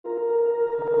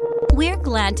We're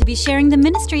glad to be sharing the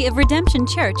ministry of Redemption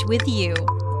Church with you.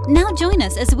 Now join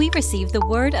us as we receive the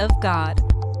Word of God.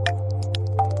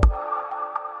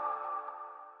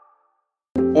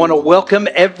 I want to welcome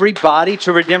everybody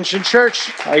to Redemption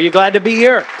Church. Are you glad to be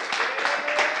here?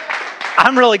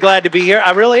 I'm really glad to be here.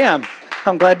 I really am.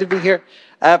 I'm glad to be here.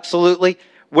 Absolutely.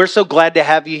 We're so glad to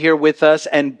have you here with us,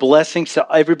 and blessings to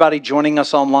everybody joining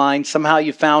us online. Somehow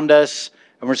you found us,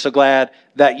 and we're so glad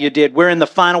that you did. We're in the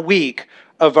final week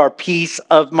of our Peace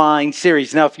of Mind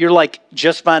series. Now, if you're like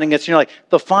just finding us, and you're like,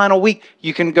 the final week,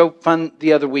 you can go find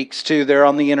the other weeks too. They're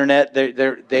on the internet.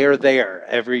 They're there. They're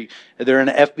in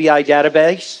an FBI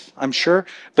database, I'm sure,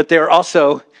 but they're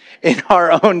also in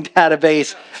our own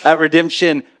database at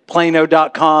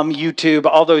redemptionplano.com, YouTube,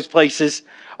 all those places.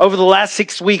 Over the last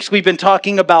 6 weeks, we've been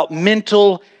talking about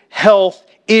mental health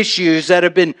issues that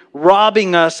have been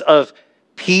robbing us of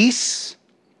peace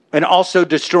and also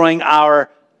destroying our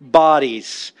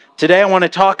bodies. Today, I want to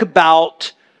talk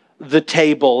about the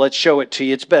table. Let's show it to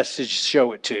you. It's best to just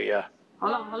show it to you.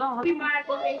 Hold on. This is going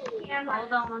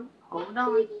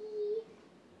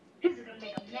to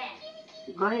make a mess.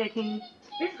 Go ahead, King.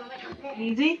 This is going to make a mess.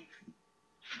 Easy.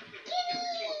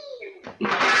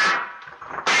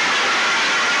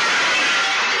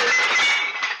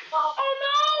 Oh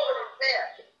no!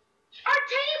 Our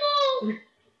table!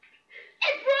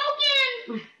 It's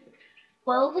broken!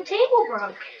 Well, the table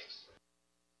broke.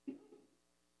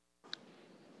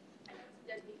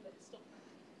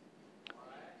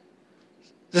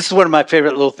 This is one of my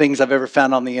favorite little things I've ever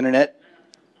found on the internet.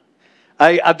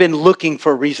 I've been looking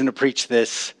for a reason to preach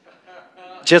this,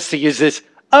 just to use this.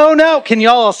 Oh no! Can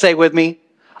y'all all say with me?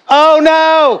 Oh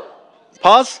no!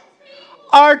 Pause.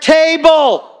 Our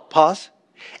table! Pause.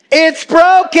 It's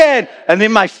broken! And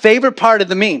then my favorite part of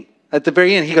the meme, at the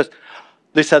very end, he goes,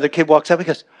 this other kid walks up, he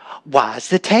goes, why is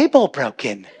the table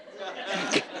broken?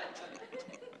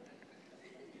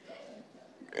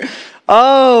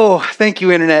 Oh, thank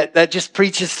you, internet. That just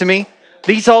preaches to me.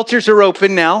 These altars are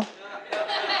open now.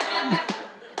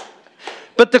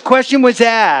 But the question was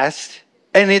asked,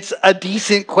 and it's a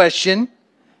decent question,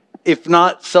 if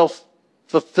not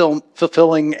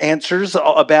self-fulfilling answers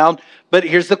abound. But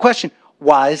here's the question.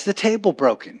 Why is the table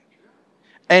broken?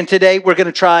 And today we're going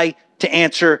to try to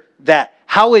answer that.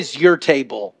 How is your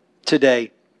table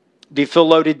today? Do you feel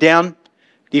loaded down?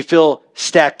 Do you feel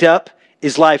stacked up?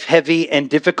 Is life heavy and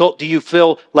difficult? Do you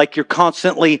feel like you're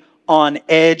constantly on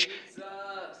edge?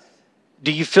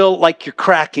 Do you feel like you're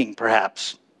cracking,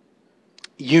 perhaps?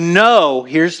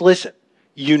 Listen.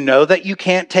 You know that you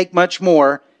can't take much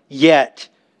more, yet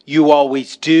you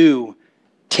always do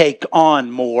take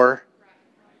on more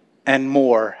and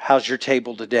more. How's your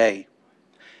table today?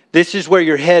 This is where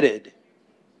you're headed.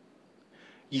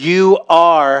 You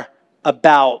are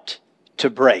about to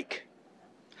break.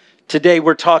 Today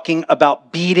we're talking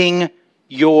about beating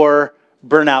your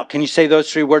burnout. Can you say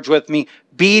those 3 words with me?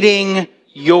 Beating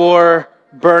your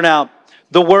burnout.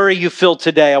 The worry you feel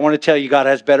today, I want to tell you God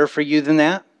has better for you than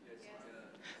that.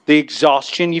 The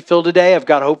exhaustion you feel today, I've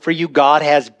got hope for you. God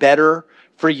has better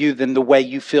for you than the way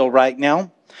you feel right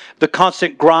now. The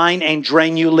constant grind and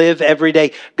drain you live every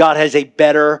day, God has a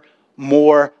better,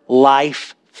 more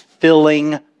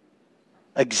life-filling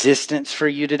existence for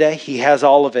you today. He has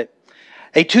all of it.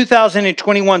 A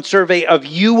 2021 survey of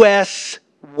U.S.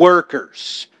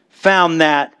 workers found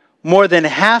that more than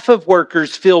half of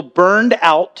workers feel burned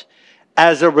out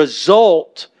as a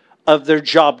result of their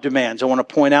job demands. I want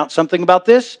to point out something about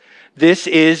this. This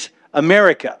is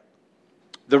America,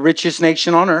 the richest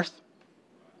nation on earth.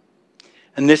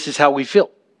 And this is how we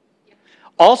feel.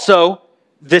 Also,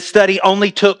 this study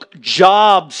only took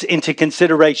jobs into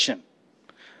consideration.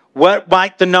 What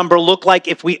might the number look like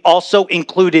if we also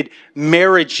included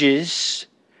marriages,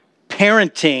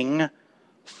 parenting,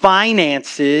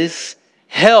 finances,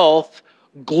 health,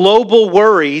 global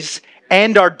worries,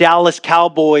 and our Dallas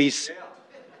Cowboys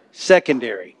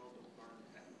secondary?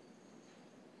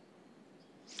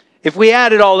 If we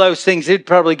added all those things, it'd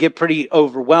probably get pretty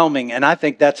overwhelming. And I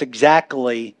think that's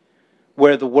exactly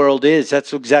where the world is.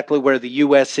 That's exactly where the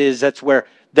U.S. is. That's where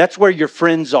your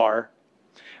friends are.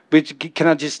 But can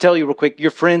I just tell you real quick,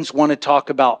 your friends want to talk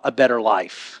about a better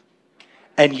life.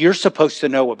 And you're supposed to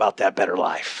know about that better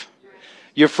life.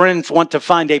 Your friends want to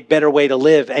find a better way to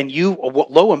live. And you,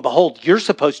 lo and behold, you're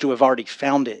supposed to have already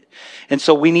found it. And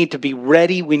so we need to be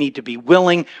ready. We need to be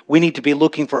willing. We need to be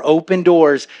looking for open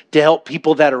doors to help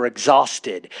people that are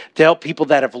exhausted, to help people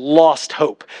that have lost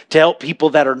hope, to help people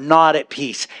that are not at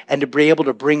peace, and to be able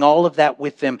to bring all of that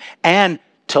with them and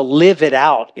to live it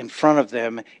out in front of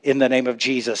them in the name of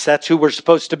Jesus. That's who we're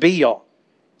supposed to be, y'all.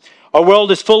 Our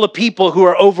world is full of people who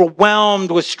are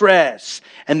overwhelmed with stress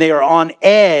and they are on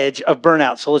edge of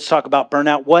burnout. So let's talk about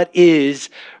burnout. What is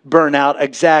burnout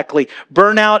exactly?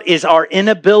 Burnout is our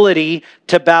inability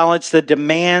to balance the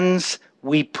demands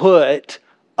we put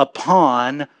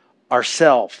upon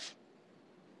ourselves.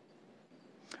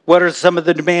 What are some of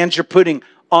the demands you're putting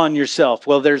on yourself?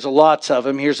 Well, there's lots of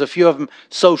them. Here's a few of them.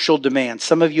 Social demands.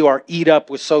 Some of you are eat up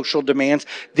with social demands.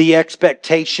 The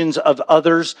expectations of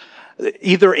others,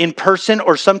 either in person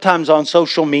or sometimes on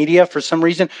social media. For some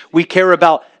reason, we care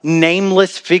about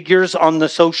nameless figures on the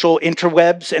social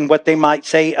interwebs and what they might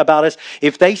say about us.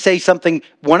 If they say something,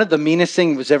 one of the meanest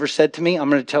things was ever said to me, I'm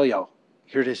going to tell y'all.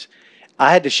 Here it is.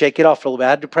 I had to shake it off for a little bit. I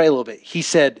had to pray a little bit. He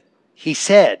said,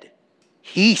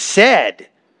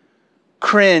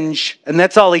 cringe. And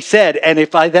that's all he said. And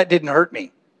that didn't hurt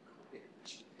me.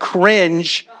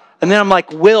 Cringe. And then I'm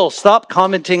like, Will, stop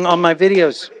commenting on my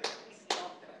videos.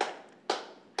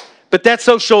 But that's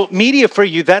social media for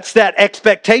you. That's that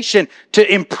expectation to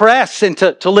impress and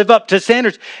to live up to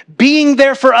standards. Being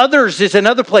there for others is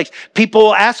another place. People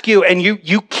will ask you and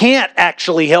you can't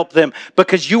actually help them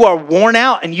because you are worn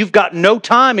out and you've got no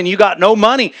time and you got no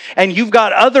money and you've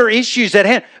got other issues at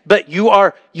hand. But you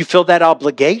feel that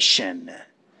obligation.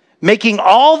 Making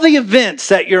all the events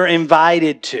that you're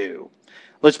invited to.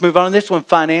 Let's move on to this one.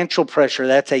 Financial pressure.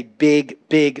 That's a big,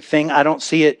 big thing. I don't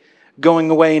see it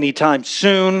going away anytime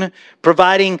soon.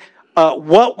 Providing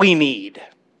what we need.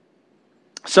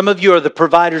 Some of you are the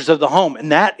providers of the home,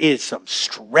 and that is some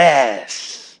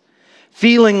stress.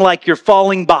 Feeling like you're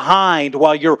falling behind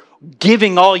while you're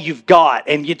giving all you've got,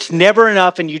 and it's never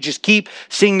enough, and you just keep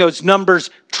seeing those numbers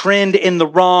trend in the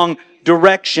wrong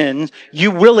direction.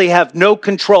 You really have no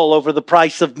control over the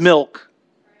price of milk.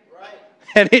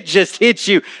 And it just hits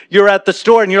you. You're at the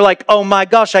store and you're like, oh my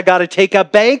gosh, I got to take a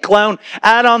bank loan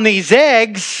out on these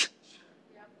eggs.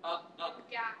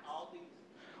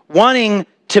 Wanting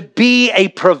to be a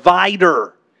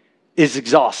provider is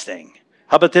exhausting.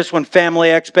 How about this one?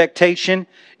 Family expectation.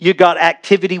 You got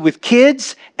activity with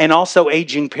kids and also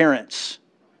aging parents.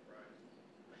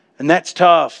 And that's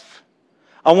tough.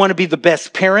 I want to be the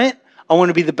best parent. I want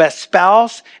to be the best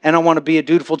spouse, and I want to be a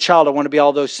dutiful child. I want to be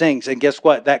all those things. And guess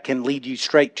what? That can lead you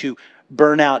straight to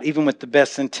burnout, even with the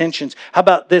best intentions. How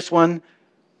about this one?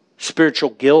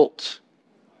 Spiritual guilt.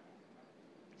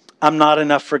 I'm not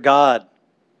enough for God.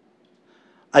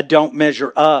 I don't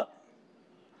measure up.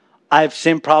 I have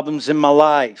sin problems in my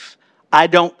life.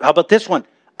 How about this one?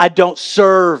 I don't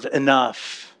serve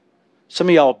enough. Some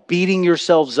of y'all beating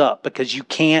yourselves up because you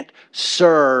can't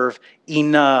serve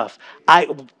enough.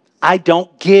 I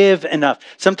don't give enough.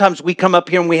 Sometimes we come up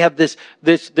here and we have this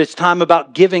time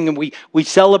about giving and we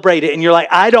celebrate it and you're like,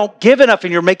 I don't give enough,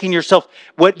 and you're making yourself,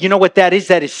 you know what that is?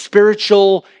 That is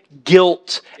spiritual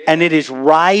guilt, and it is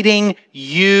riding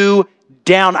you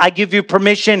down. I give you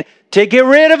permission to get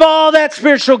rid of all that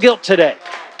spiritual guilt today.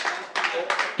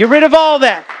 Get rid of all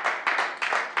that.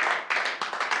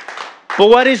 But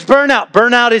what is burnout?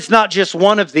 Burnout is not just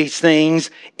one of these things.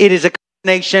 It is a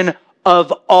combination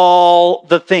of all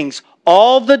the things.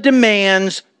 All the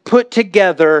demands put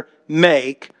together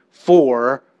make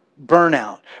for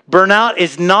burnout. Burnout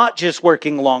is not just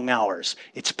working long hours.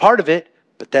 It's part of it,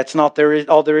 but that's not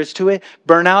all there is to it.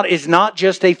 Burnout is not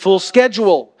just a full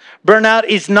schedule. Burnout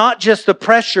is not just the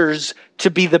pressures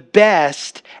to be the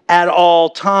best at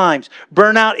all times.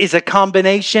 Burnout is a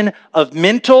combination of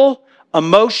mental,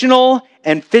 emotional,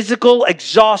 and physical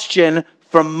exhaustion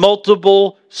from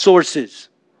multiple sources.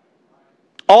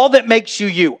 All that makes you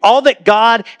you, all that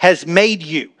God has made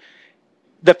you,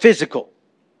 the physical,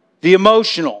 the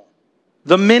emotional,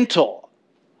 the mental,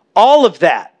 all of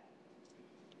that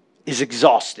is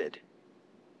exhausted.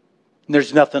 And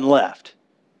there's nothing left.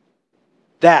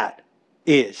 That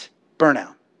is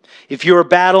burnout. If you are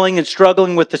battling and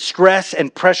struggling with the stress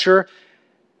and pressure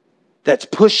that's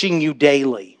pushing you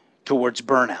daily towards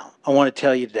burnout, I want to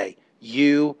tell you today,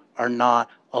 you are not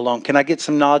alone. Can I get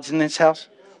some nods in this house?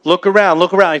 Look around.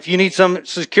 If you need some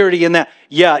security in that,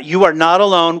 yeah, you are not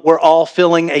alone. We're all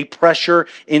feeling a pressure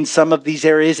in some of these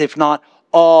areas, if not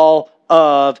all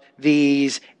of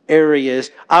these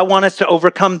areas. I want us to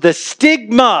overcome the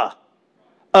stigma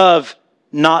of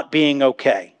not being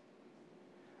okay.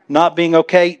 Not being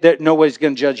okay, nobody's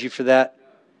going to judge you for that.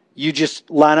 You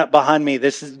just line up behind me.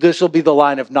 This will be the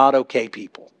line of not okay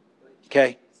people.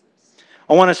 Okay?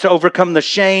 I want us to overcome the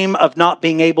shame of not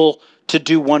being able to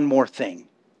do one more thing.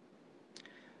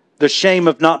 The shame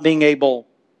of not being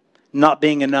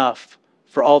enough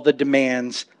for all the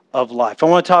demands of life. I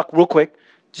want to talk real quick,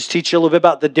 just teach you a little bit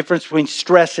about the difference between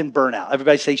stress and burnout.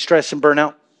 Everybody say stress and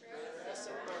burnout.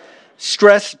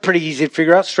 Stress, pretty easy to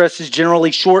figure out. Stress is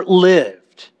generally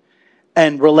short-lived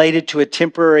and related to a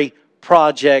temporary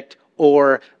project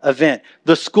or event.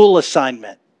 The school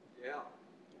assignment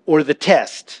or the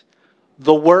test,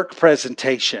 the work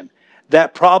presentation,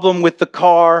 that problem with the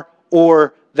car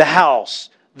or the house,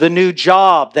 the new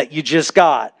job that you just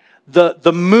got,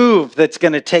 the move that's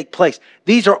going to take place.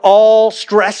 These are all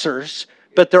stressors,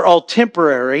 but they're all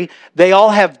temporary. They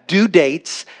all have due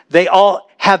dates. They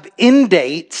all have end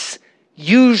dates,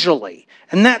 usually.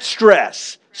 And that's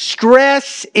stress.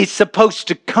 Stress is supposed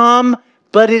to come,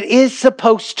 but it is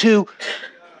supposed to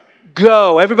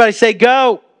go. Everybody say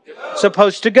go.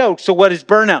 Supposed to go. So what is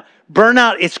burnout?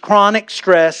 Burnout is chronic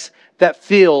stress that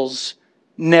feels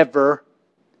never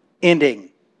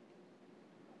ending.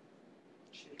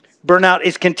 Burnout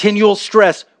is continual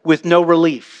stress with no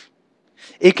relief.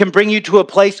 It can bring you to a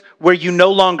place where you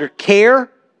no longer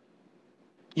care,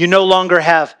 you no longer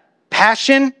have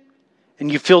passion,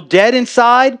 and you feel dead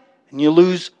inside, and you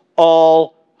lose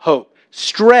all hope.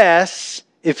 Stress,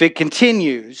 if it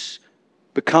continues,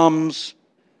 becomes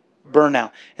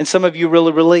burnout. And some of you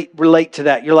really relate to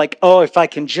that. You're like, oh, if I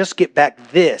can just get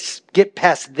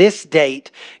past this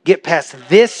date, get past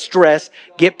this stress,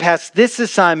 get past this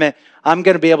assignment, I'm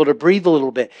going to be able to breathe a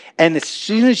little bit. And as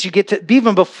soon as you get to,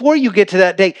 even before you get to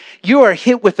that date, you are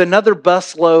hit with another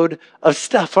busload of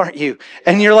stuff, aren't you?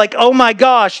 And you're like, oh my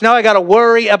gosh, now I got to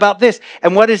worry about this.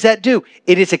 And what does that do?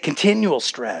 It is a continual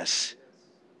stress.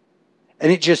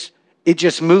 And it just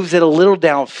moves it a little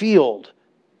downfield.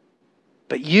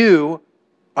 But you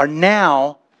are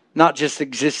now not just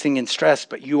existing in stress,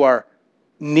 but you are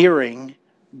nearing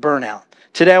burnout.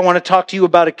 Today I want to talk to you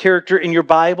about a character in your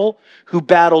Bible who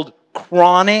battled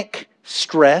chronic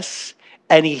stress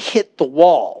and he hit the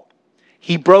wall.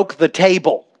 He broke the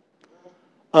table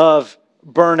of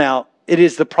burnout. It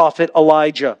is the prophet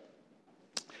Elijah.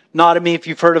 Nod at me if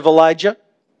you've heard of Elijah.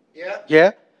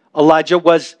 Yeah. Elijah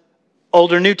was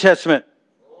Old or New Testament?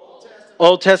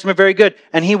 Old Testament, very good.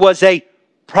 And he was a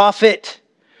prophet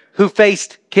who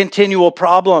faced continual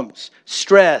problems,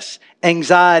 stress,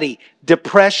 anxiety,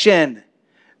 depression,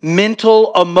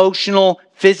 mental, emotional,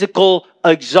 physical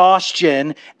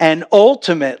exhaustion, and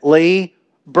ultimately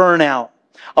burnout.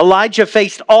 Elijah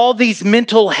faced all these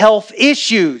mental health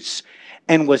issues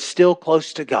and was still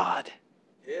close to God.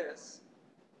 Yes.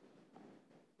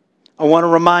 I want to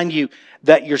remind you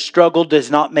that your struggle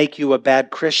does not make you a bad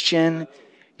Christian.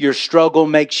 Your struggle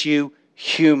makes you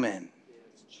human.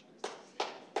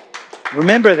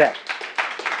 Remember that.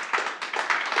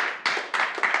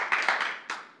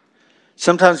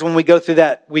 Sometimes when we go through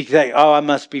that, we think, oh, I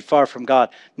must be far from God.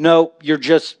 No, you're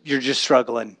just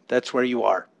struggling. That's where you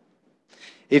are.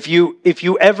 If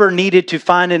you ever needed to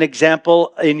find an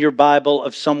example in your Bible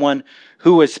of someone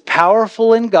who was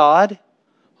powerful in God,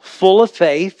 full of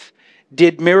faith,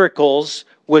 did miracles,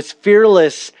 was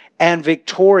fearless and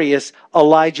victorious,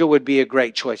 Elijah would be a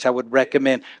great choice. I would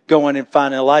recommend going and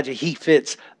finding Elijah. He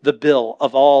fits the bill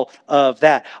of all of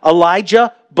that.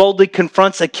 Elijah boldly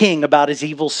confronts a king about his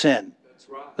evil sin.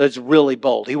 That's really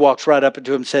bold. He walks right up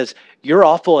into him and says, you're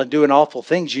awful and doing awful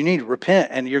things. You need to repent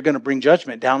and you're going to bring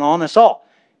judgment down on us all.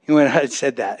 He went ahead and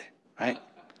said that, right?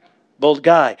 Bold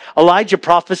guy. Elijah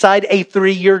prophesied a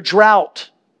 3-year drought.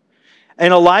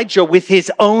 And Elijah, with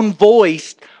his own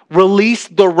voice,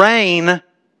 released the rain.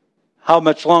 How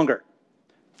much longer?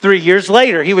 3 years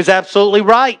later. He was absolutely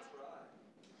right.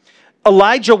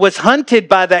 Elijah was hunted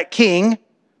by that king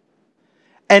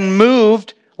and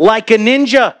moved like a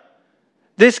ninja.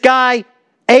 This guy,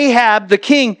 Ahab, the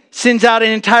king, sends out an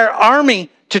entire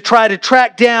army to try to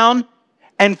track down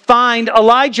and find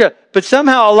Elijah. But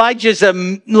somehow Elijah's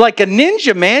like a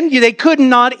ninja, man. They could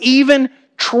not even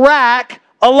track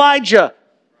Elijah.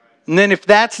 And then if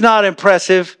that's not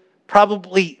impressive,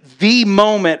 probably the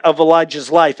moment of Elijah's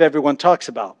life everyone talks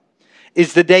about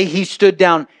is the day he stood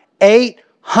down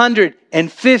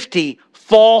 850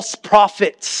 false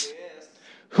prophets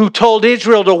who told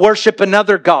Israel to worship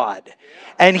another god.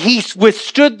 And he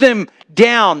withstood them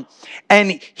down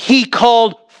and he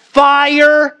called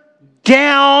fire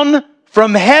down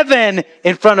from heaven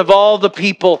in front of all the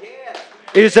people.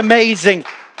 It is amazing.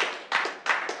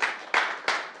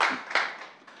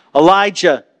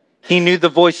 Elijah, he knew the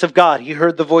voice of God. He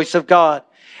heard the voice of God.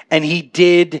 And he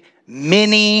did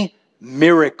many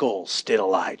miracles, did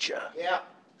Elijah.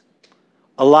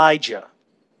 Elijah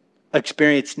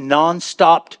experienced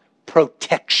nonstop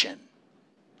protection,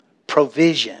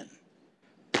 provision,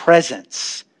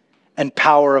 presence, and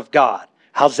power of God.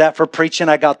 How's that for preaching?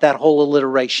 I got that whole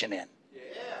alliteration in.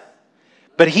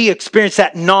 But he experienced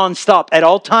that nonstop at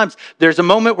all times. There's a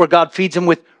moment where God feeds him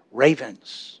with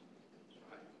ravens.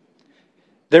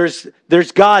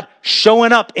 There's God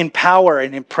showing up in power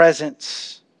and in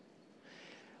presence.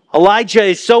 Elijah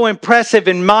is so impressive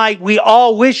in might. We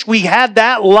all wish we had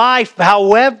that life.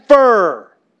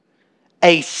 However,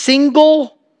 a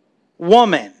single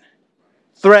woman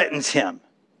threatens him,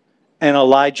 and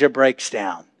Elijah breaks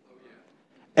down.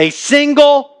 A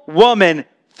single woman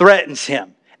threatens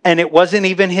him, and it wasn't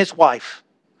even his wife.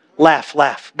 Laugh,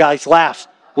 laugh, guys, laugh.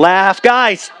 Laugh,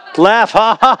 guys. Laugh,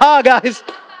 ha, ha, ha, guys.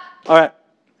 All right.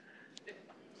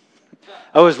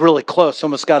 I was really close.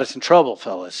 Almost got us in trouble,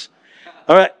 fellas.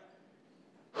 All right.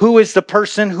 Who is the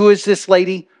person? Who is this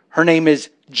lady? Her name is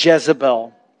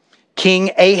Jezebel.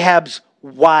 King Ahab's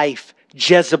wife,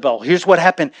 Jezebel. Here's what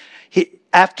happened.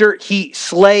 After he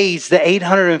slays the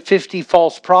 850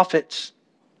 false prophets,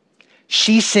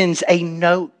 she sends a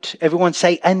note. Everyone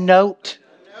say a note.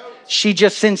 She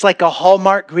just sends like a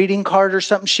Hallmark greeting card or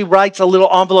something. She writes a little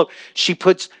envelope. She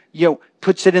puts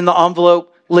it in the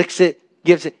envelope, licks it,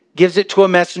 gives it to a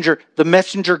messenger. The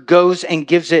messenger goes and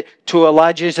gives it to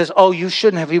Elijah. He says, oh, you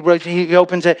shouldn't have. He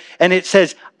opens it and it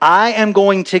says, I am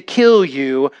going to kill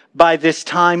you by this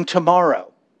time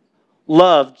tomorrow.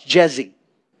 Love, Jezzy.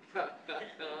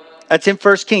 That's in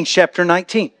 1 Kings chapter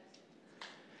 19.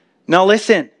 Now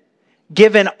listen,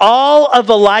 given all of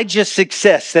Elijah's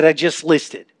success that I just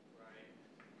listed,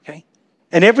 okay,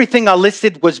 and everything I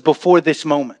listed was before this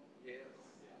moment.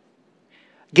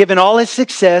 Given all his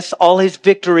success, all his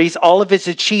victories, all of his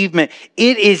achievement,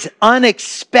 it is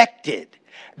unexpected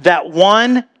that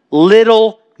one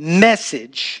little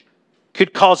message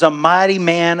could cause a mighty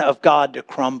man of God to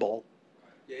crumble.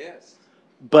 Yes.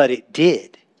 But it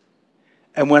did.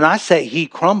 And when I say he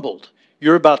crumbled,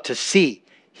 you're about to see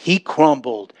he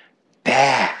crumbled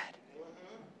bad.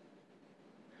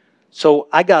 So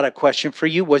I got a question for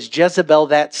you. Was Jezebel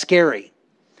that scary?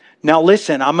 Now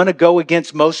listen, I'm going to go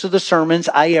against most of the sermons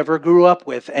I ever grew up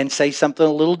with and say something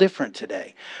a little different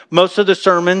today. Most of the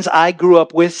sermons I grew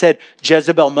up with said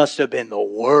Jezebel must have been the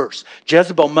worst.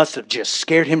 Jezebel must have just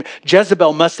scared him.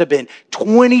 Jezebel must have been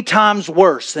 20 times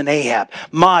worse than Ahab.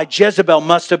 My Jezebel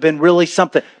must have been really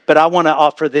something. But I want to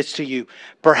offer this to you.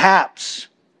 Perhaps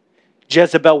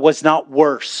Jezebel was not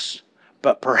worse,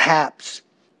 but perhaps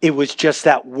it was just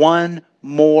that one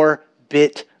more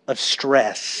bit of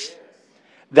stress.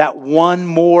 That one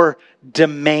more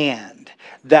demand,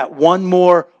 that one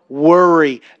more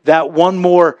worry, that one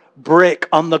more brick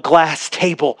on the glass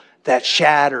table that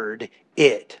shattered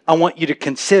it. I want you to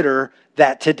consider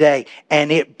that today.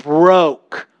 And it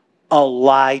broke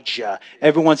Elijah.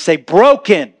 Everyone say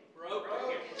broken.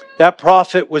 That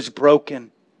prophet was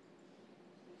broken.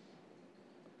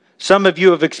 Some of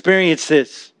you have experienced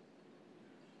this.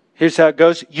 Here's how it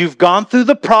goes. You've gone through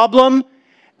the problem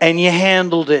and you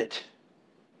handled it.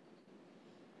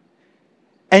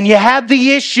 And you had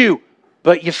the issue,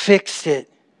 but you fixed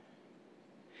it.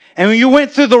 And when you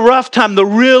went through the rough time, the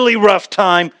really rough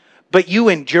time, but you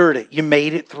endured it. You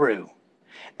made it through.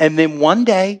 And then one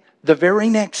day, the very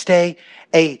next day,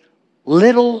 a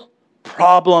little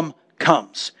problem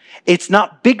comes. It's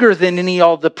not bigger than any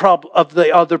of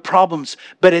the other problems.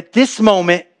 But at this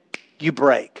moment, you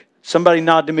break. Somebody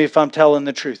nod to me if I'm telling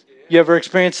the truth. You ever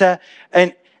experienced that?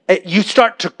 And you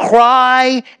start to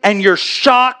cry and you're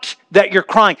shocked that you're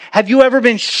crying. Have you ever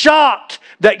been shocked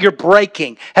that you're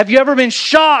breaking? Have you ever been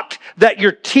shocked that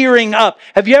you're tearing up?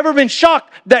 Have you ever been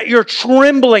shocked that you're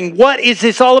trembling? What is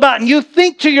this all about? And you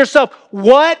think to yourself,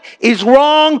 what is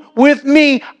wrong with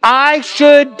me? I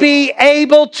should be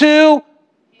able to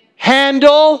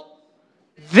handle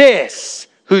this.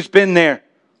 Who's been there?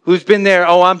 Who's been there?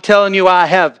 Oh, I'm telling you, I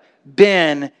have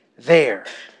been there.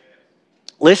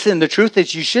 Listen, the truth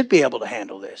is you should be able to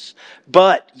handle this.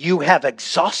 But you have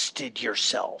exhausted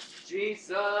yourself.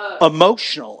 Jesus.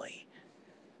 Emotionally,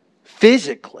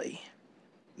 physically,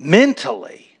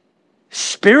 mentally,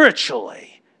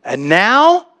 spiritually. And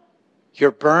now you're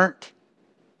burnt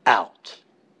out.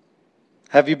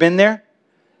 Have you been there?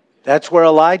 That's where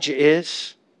Elijah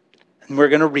is. And we're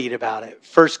going to read about it.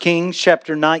 1 Kings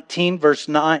chapter 19, verse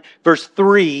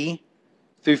 3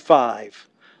 through 5.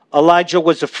 Elijah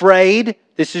was afraid.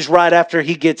 This is right after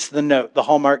he gets the note, the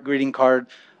Hallmark greeting card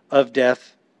of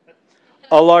death.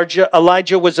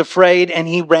 Elijah was afraid and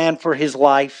he ran for his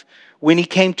life. When he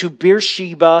came to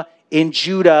Beersheba in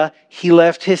Judah, he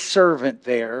left his servant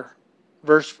there.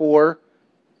 Verse 4,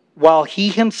 while he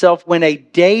himself went a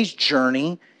day's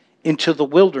journey into the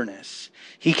wilderness.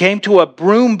 He came to a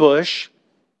broom bush,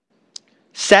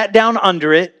 sat down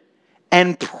under it,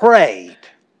 and prayed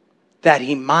that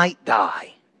he might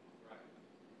die.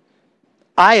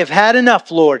 I have had enough,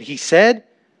 Lord, he said.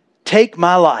 Take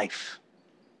my life.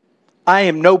 I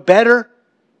am no better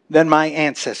than my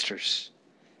ancestors.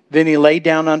 Then he lay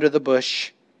down under the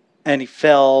bush and he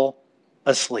fell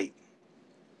asleep.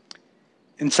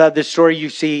 Inside this story, you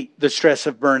see the stress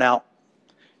of burnout.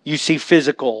 You see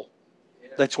physical.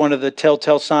 That's one of the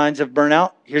telltale signs of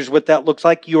burnout. Here's what that looks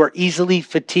like. You are easily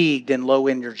fatigued and low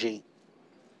energy.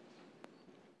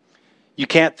 You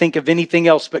can't think of anything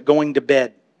else but going to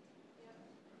bed.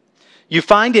 You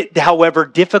find it, however,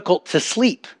 difficult to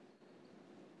sleep.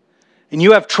 And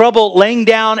you have trouble laying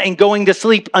down and going to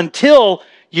sleep until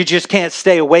you just can't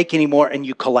stay awake anymore and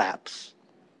you collapse.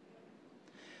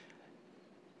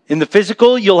 In the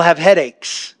physical, you'll have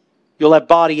headaches. You'll have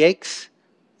body aches.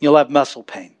 You'll have muscle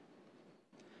pain.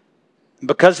 And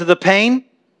because of the pain,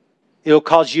 it'll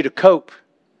cause you to cope.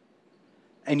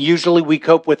 And usually we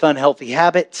cope with unhealthy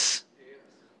habits.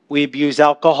 We abuse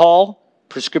alcohol,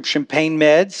 prescription pain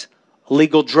meds,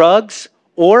 illegal drugs,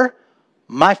 or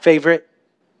my favorite,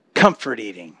 comfort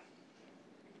eating.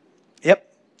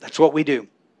 Yep, that's what we do.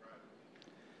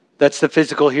 That's the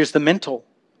physical. Here's the mental.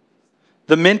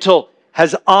 The mental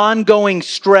has ongoing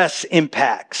stress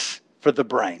impacts for the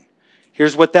brain.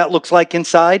 Here's what that looks like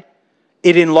inside.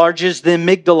 It enlarges the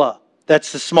amygdala.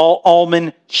 That's the small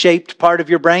almond-shaped part of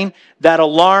your brain that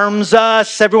alarms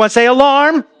us. Everyone say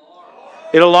alarm.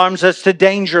 It alarms us to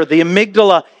danger. The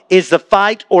amygdala is the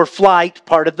fight or flight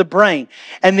part of the brain.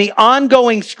 And the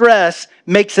ongoing stress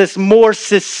makes us more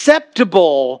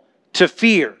susceptible to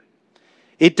fear.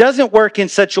 It doesn't work in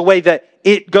such a way that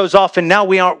it goes off and now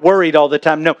we aren't worried all the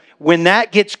time. No, when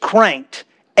that gets cranked,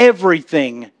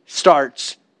 everything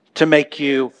starts to make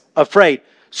you afraid.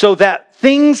 So that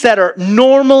things that are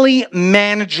normally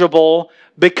manageable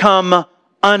become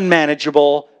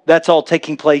unmanageable. That's all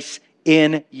taking place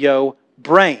in your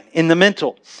brain, in the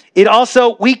mental. It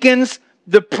also weakens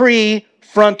the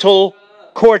prefrontal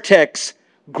cortex.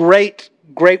 Great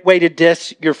way to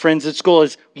diss your friends at school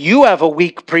is you have a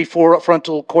weak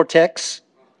prefrontal cortex.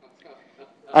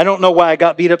 I don't know why I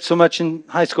got beat up so much in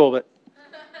high school, but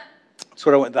that's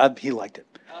what I went. He liked it.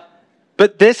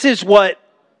 But this is what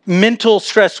mental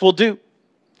stress will do.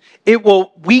 It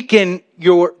will weaken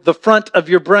the front of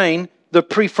your brain, the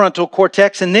prefrontal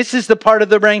cortex, and this is the part of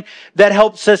the brain that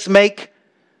helps us make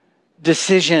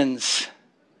decisions.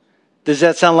 Does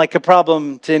that sound like a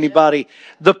problem to anybody?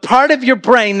 The part of your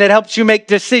brain that helps you make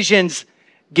decisions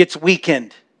gets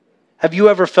weakened. Have you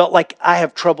ever felt like I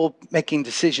have trouble making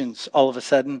decisions all of a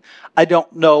sudden? I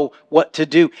don't know what to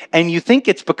do. And you think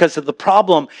it's because of the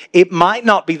problem. It might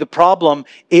not be the problem.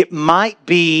 It might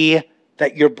be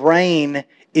that your brain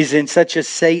is in such a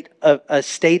state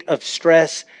of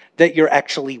stress that you're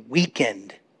actually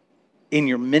weakened in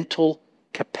your mental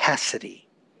capacity.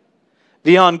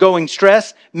 The ongoing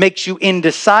stress makes you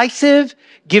indecisive,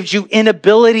 gives you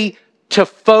inability to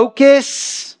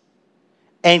focus,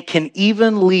 and can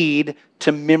even lead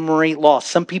to memory loss.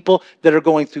 Some people that are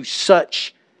going through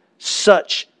such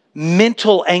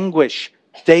mental anguish,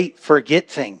 they forget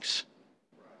things.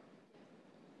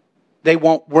 They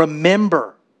won't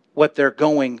remember what they're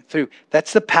going through.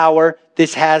 That's the power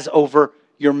this has over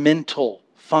your mental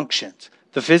functions.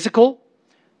 The physical,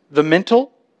 the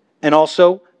mental, and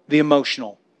also the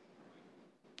emotional.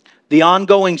 The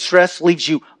ongoing stress leaves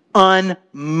you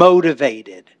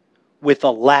unmotivated with a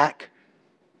lack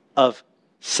of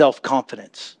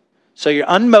self-confidence. So you're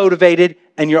unmotivated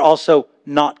and you're also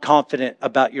not confident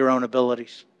about your own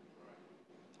abilities.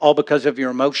 All because of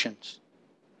your emotions.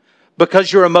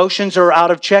 Because your emotions are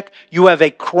out of check, you have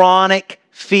a chronic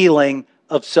feeling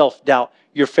of self-doubt.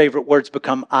 Your favorite words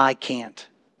become, I can't.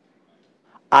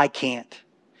 I can't.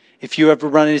 If you ever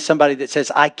run into somebody that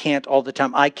says, I can't all the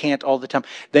time, I can't all the time,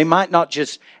 they might not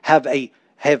just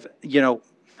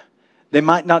they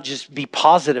might not just be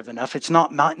positive enough.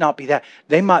 Might not be that.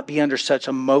 They might be under such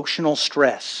emotional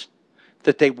stress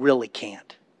that they really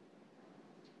can't.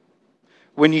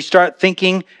 When you start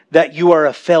thinking that you are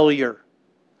a failure,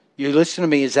 you listen to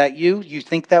me, is that you? You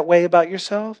think that way about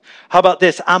yourself? How about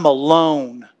this? I'm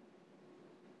alone.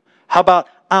 How about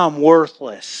I'm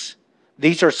worthless?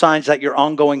 These are signs that your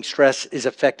ongoing stress is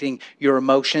affecting your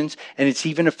emotions, and it's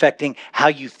even affecting how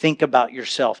you think about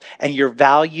yourself. And your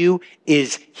value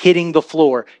is hitting the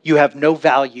floor. You have no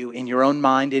value in your own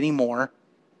mind anymore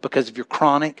because of your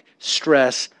chronic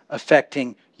stress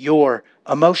affecting your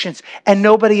emotions. And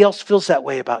nobody else feels that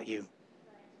way about you.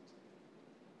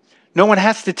 No one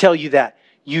has to tell you that.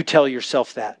 You tell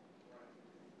yourself that.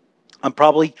 I'm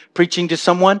probably preaching to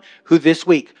someone who this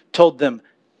week told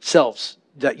themselves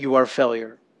that you are a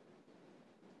failure.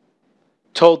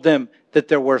 Told them that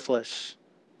they're worthless.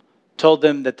 Told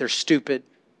them that they're stupid.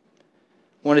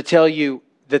 I want to tell you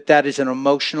that that is an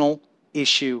emotional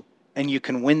issue And you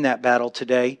can win that battle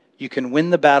today. You can win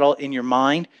the battle in your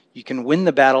mind. You can win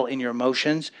the battle in your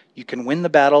emotions. You can win the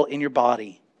battle in your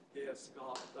body. Yes,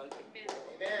 God. Thank you.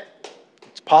 Amen.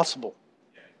 It's possible.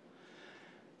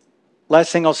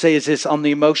 Last thing I'll say is this on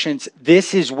the emotions.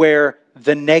 This is where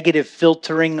the negative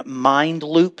filtering mind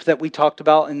loop that we talked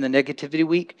about in the negativity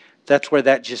week, that's where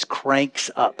that just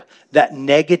cranks up. That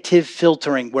negative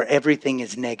filtering where everything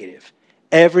is negative.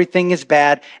 Everything is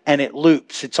bad and it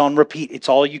loops. It's on repeat. It's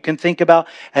all you can think about.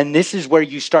 And this is where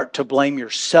you start to blame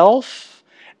yourself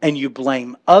and you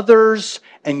blame others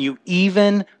and you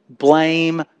even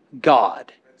blame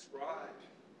God. That's right.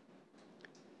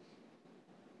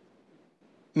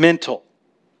 Mental,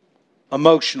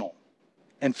 emotional,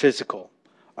 and physical.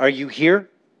 Are you here?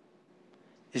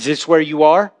 Is this where you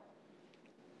are?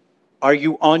 Are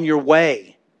you on your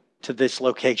way to this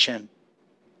location?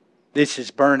 This is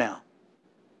burnout.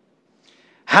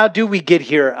 How do we get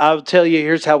here? I'll tell you,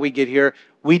 here's how we get here.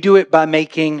 We do it by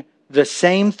making the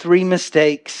same 3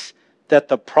 mistakes that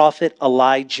the prophet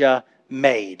Elijah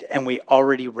made, and we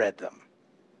already read them.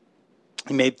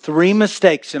 He made 3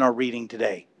 mistakes in our reading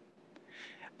today.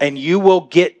 And you will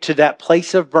get to that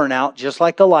place of burnout, just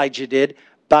like Elijah did,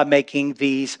 by making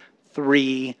these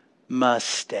 3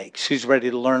 mistakes. Who's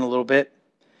ready to learn a little bit?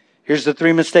 Here's the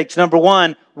 3 mistakes. Number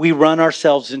 1, we run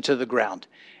ourselves into the ground.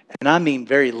 And I mean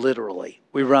very literally.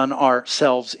 We run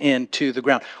ourselves into the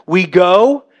ground. We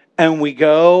go and we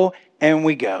go and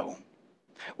we go.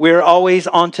 We're always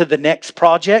on to the next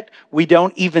project. We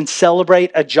don't even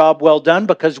celebrate a job well done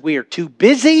because we are too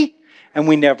busy and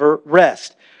we never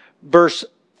rest. Verse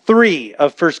 3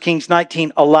 of 1 Kings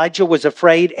 19, Elijah was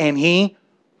afraid and he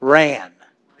ran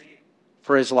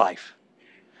for his life.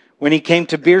 When he came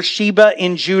to Beersheba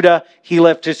in Judah, he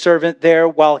left his servant there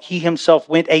while he himself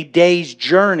went a day's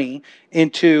journey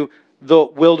into the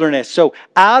wilderness. So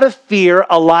out of fear,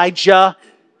 Elijah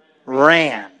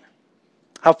ran.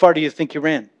 How far do you think he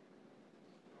ran?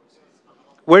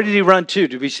 Where did he run to?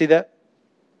 Did we see that?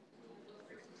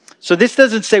 So this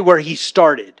doesn't say where he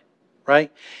started,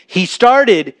 right? He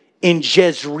started in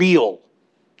Jezreel.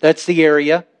 That's the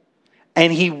area.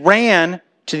 And he ran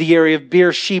to the area of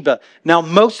Beersheba. Now,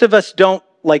 most of us don't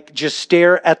just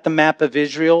stare at the map of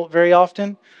Israel very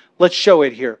often. Let's show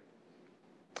it here.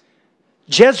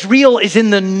 Jezreel is in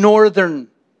the northern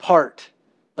part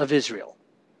of Israel.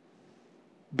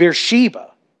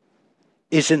 Beersheba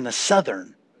is in the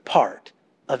southern part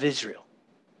of Israel.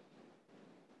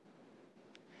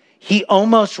 He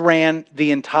almost ran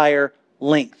the entire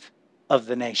length of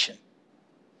the nation.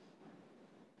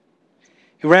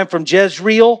 He ran from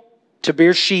Jezreel to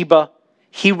Beersheba.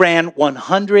 He ran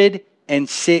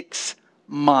 106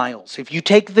 miles. If you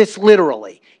take this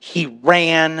literally, he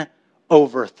ran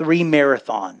over 3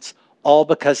 marathons, all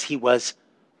because he was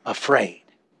afraid.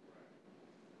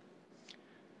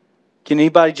 Can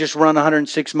anybody just run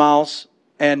 106 miles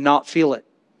and not feel it?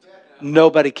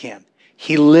 Nobody can.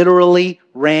 He literally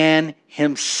ran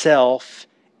himself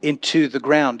into the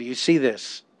ground. Do you see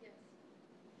this?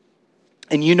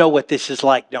 And you know what this is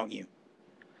like, don't you?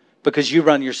 Because you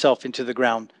run yourself into the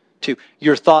ground too.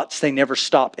 Your thoughts, they never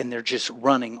stop and they're just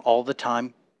running all the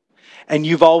time. And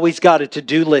you've always got a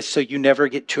to-do list, so you never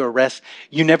get to rest.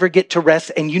 You never get to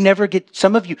rest, and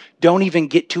some of you don't even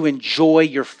get to enjoy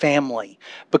your family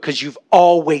because you've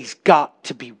always got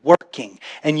to be working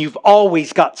and you've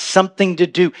always got something to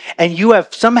do. And you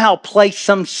have somehow placed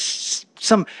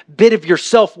some bit of your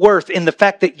self-worth in the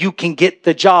fact that you can get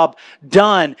the job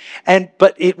done.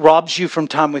 But it robs you from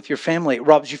time with your family. It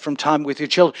robs you from time with your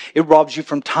children. It robs you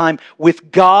from time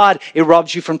with God. It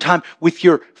robs you from time with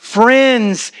your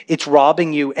friends. It's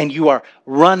robbing you, and you are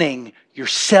running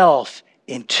yourself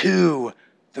into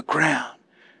the ground.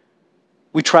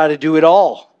 We try to do it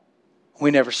all. We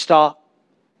never stop.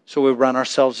 So we run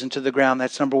ourselves into the ground.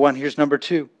 That's number 1. Here's number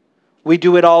 2. We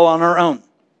do it all on our own.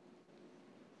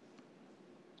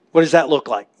 What does that look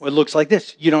like? Well, it looks like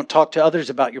this. You don't talk to others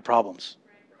about your problems.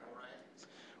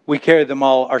 We carry them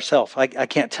all ourselves. I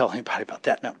can't tell anybody about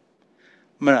that. No.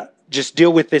 I'm going to just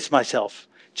deal with this myself.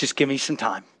 Just give me some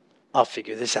time. I'll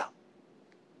figure this out.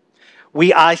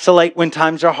 We isolate when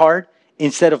times are hard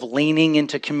instead of leaning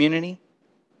into community.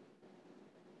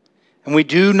 And we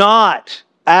do not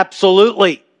ask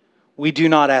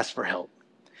for help.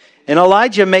 And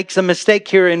Elijah makes a mistake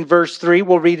here in verse 3.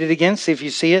 We'll read it again, see if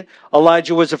you see it.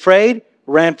 Elijah was afraid,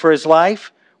 ran for his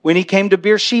life. When he came to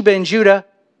Beersheba in Judah,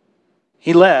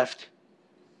 he left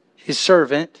his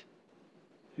servant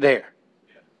there.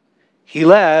 He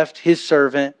left his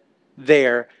servant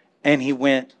there and he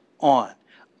went on.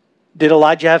 Did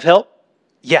Elijah have help?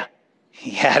 Yeah,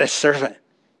 he had a servant.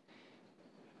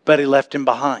 But he left him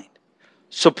behind.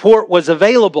 Support was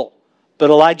available.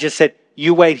 But Elijah said,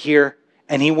 you wait here.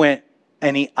 And he went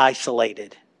and he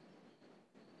isolated.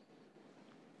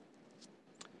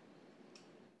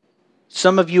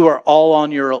 Some of you are all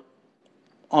on your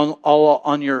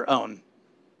own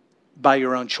by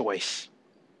your own choice.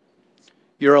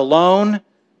 You're alone,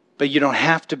 but you don't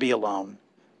have to be alone.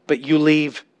 But you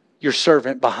leave your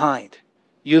servant behind.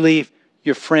 You leave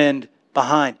your friend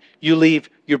behind. You leave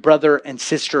your brother and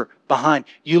sister behind.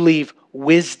 You leave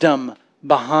wisdom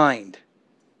behind.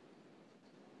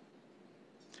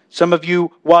 Some of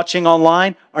you watching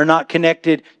online are not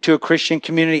connected to a Christian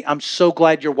community. I'm so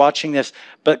glad you're watching this.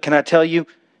 But can I tell you,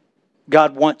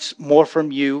 God wants more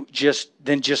from you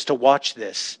than just to watch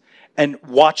this. And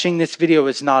watching this video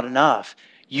is not enough.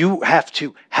 You have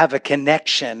to have a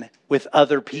connection with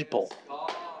other people.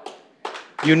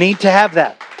 You need to have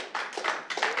that.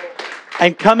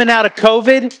 And coming out of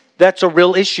COVID, that's a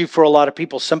real issue for a lot of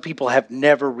people. Some people have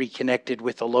never reconnected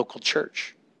with a local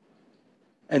church.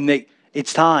 And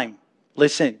it's time.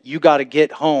 Listen, you got to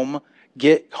get home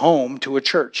to a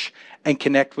church and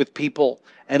connect with people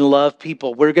and love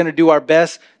people. We're going to do our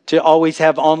best to always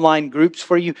have online groups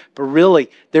for you, but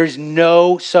really, there's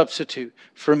no substitute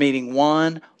for meeting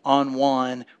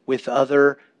one-on-one with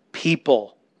other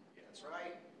people. That's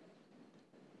right.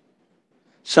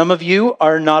 Some of you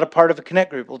are not a part of a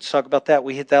connect group. Let's talk about that.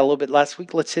 We hit that a little bit last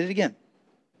week. Let's hit it again.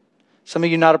 Some of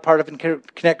you are not a part of a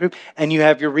connect group, and you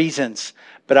have your reasons.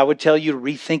 But I would tell you to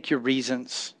rethink your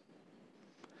reasons,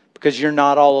 because you're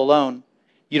not all alone.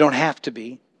 You don't have to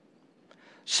be.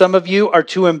 Some of you are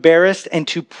too embarrassed and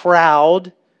too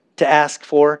proud to ask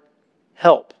for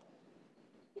help.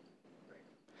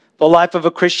 The life of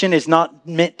a Christian is not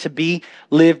meant to be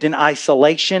lived in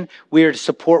isolation. We are to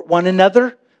support one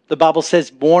another. The Bible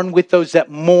says, mourn with those that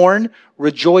mourn,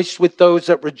 rejoice with those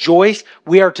that rejoice.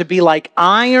 We are to be like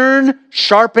iron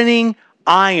sharpening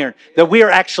iron. That we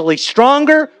are actually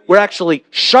stronger, we're actually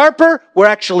sharper, we're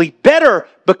actually better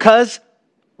because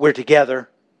we're together.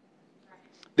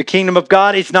 The kingdom of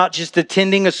God is not just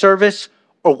attending a service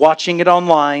or watching it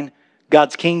online.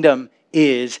 God's kingdom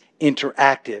is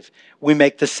interactive. We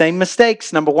make the same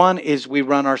mistakes. Number one is we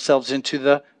run ourselves into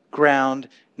the ground.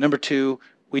 Number two,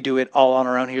 we do it all on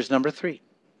our own. Here's number three.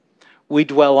 We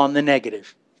dwell on the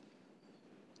negative.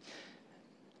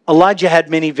 Elijah had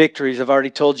many victories, I've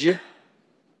already told you.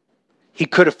 He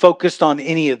could have focused on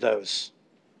any of those.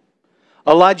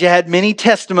 Elijah had many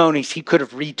testimonies he could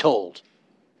have retold.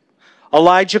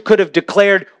 Elijah could have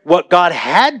declared what God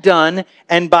had done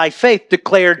and by faith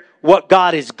declared what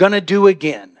God is going to do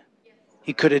again.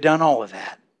 He could have done all of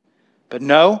that. But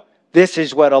no, this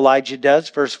is what Elijah does.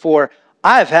 Verse 4,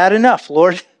 I've had enough,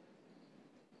 Lord.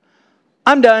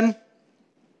 I'm done.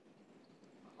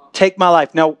 Take my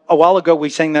life. Now, a while ago we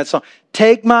sang that song.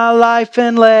 Take my life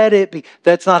and let it be.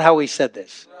 That's not how he said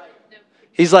this.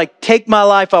 He's like, take my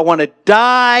life. I want to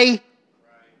die.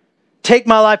 Take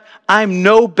my life. I'm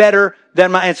no better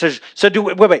than my ancestors. So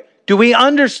wait. Do we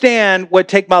understand what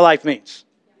take my life means?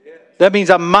 That means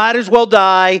I might as well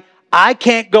die. I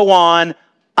can't go on.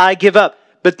 I give up.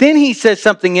 But then he says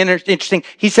something interesting.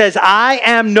 He says, I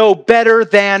am no better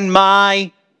than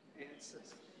my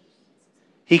ancestors.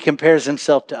 He compares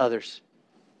himself to others.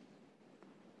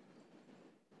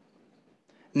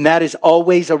 And that is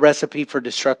always a recipe for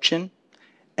destruction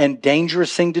and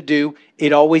dangerous thing to do.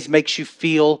 It always makes you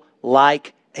feel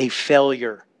like a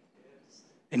failure.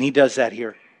 And he does that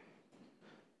here.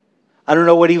 I don't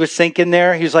know what he was thinking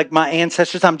there. He was like, my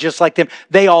ancestors, I'm just like them.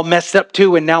 They all messed up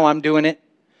too, and now I'm doing it.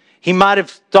 He might have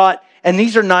thought, and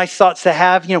these are nice thoughts to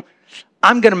have,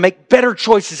 I'm going to make better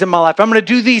choices in my life. I'm going to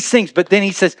do these things. But then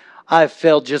he says, I've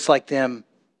failed just like them.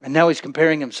 And now he's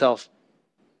comparing himself.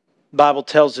 The Bible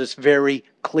tells us very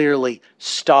clearly,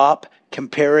 stop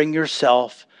comparing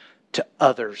yourself to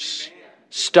others.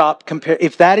 Stop comparing.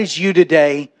 If that is you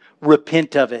today,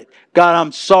 repent of it. God,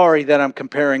 I'm sorry that I'm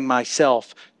comparing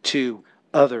myself to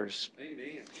others.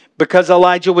 Amen. Because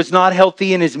Elijah was not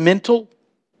healthy in his mental,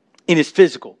 in his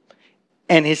physical,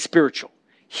 and his spiritual.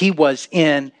 He was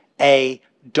in a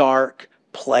dark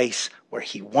place where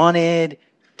he wanted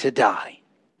to die.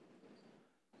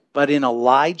 But in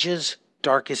Elijah's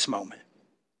darkest moment,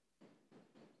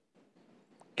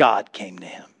 God came to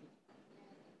him.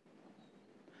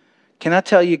 Can I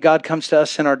tell you, God comes to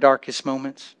us in our darkest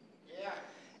moments?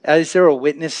 Yeah. Is there a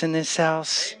witness in this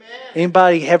house? Amen.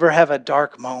 Anybody ever have a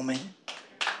dark moment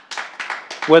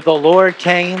where the Lord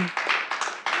came?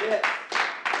 Yes.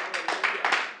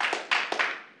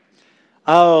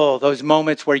 Oh, those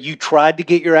moments where you tried to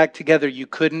get your act together, you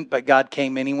couldn't, but God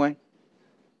came anyway.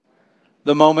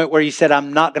 The moment where he said,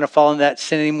 I'm not going to fall into that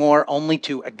sin anymore, only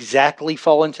to exactly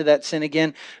fall into that sin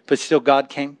again, but still God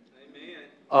came. Amen.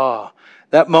 Oh,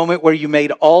 that moment where you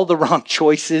made all the wrong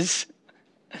choices,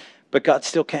 but God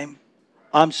still came.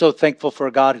 I'm so thankful for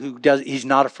a God he's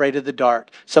not afraid of the dark.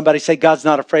 Somebody say, God's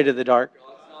not afraid of the dark.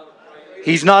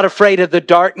 He's not afraid of the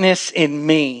darkness in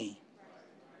me.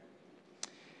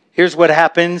 Here's what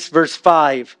happens, verse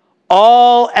 5.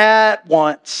 All at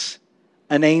once,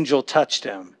 an angel touched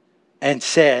him and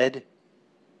said,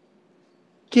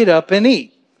 get up and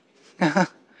eat.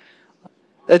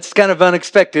 That's kind of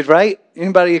unexpected, right?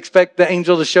 Anybody expect the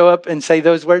angel to show up and say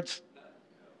those words?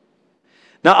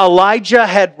 Now, Elijah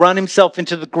had run himself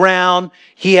into the ground.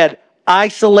 He had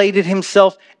isolated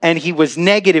himself and he was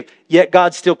negative, yet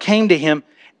God still came to him.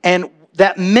 And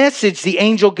that message the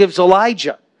angel gives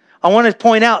Elijah, I want to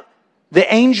point out,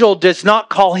 the angel does not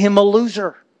call him a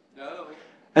loser. No.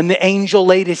 And the angel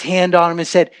laid his hand on him and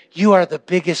said, you are the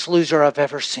biggest loser I've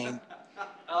ever seen.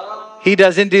 He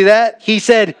doesn't do that. He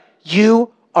said,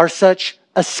 you are such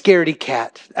a scaredy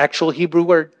cat. Actual Hebrew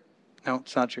word. No,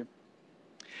 it's not true.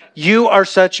 You are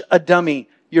such a dummy.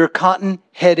 You're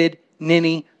cotton-headed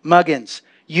ninny muggins.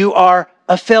 You are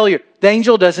a failure. The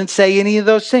angel doesn't say any of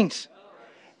those things.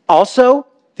 Also,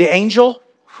 the angel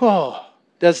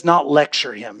does not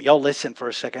lecture him. Y'all listen for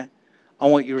a second. I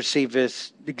want you to receive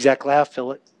this exactly how I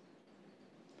feel it.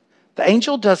 The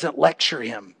angel doesn't lecture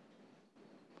him.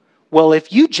 Well,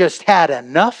 if you just had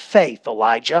enough faith,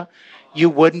 Elijah, you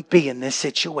wouldn't be in this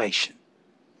situation.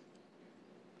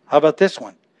 How about this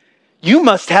one? You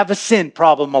must have a sin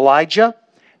problem, Elijah.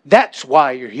 That's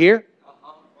why you're here.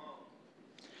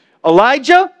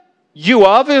 Elijah, you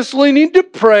obviously need to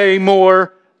pray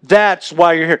more. That's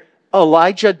why you're here.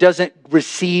 Elijah doesn't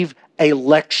receive a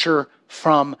lecture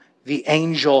from the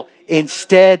angel.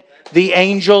 Instead, the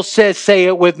angel says, say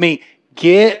it with me,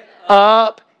 get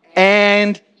up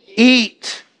and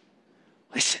eat.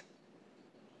 Listen,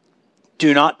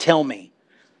 do not tell me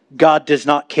God does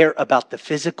not care about the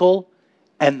physical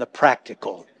and the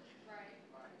practical.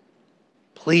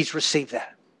 Please receive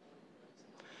that.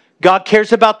 God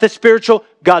cares about the spiritual.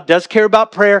 God does care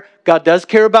about prayer. God does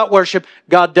care about worship.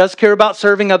 God does care about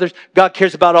serving others. God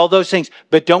cares about all those things.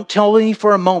 But don't tell me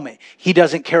for a moment He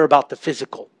doesn't care about the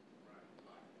physical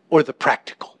or the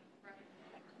practical.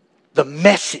 The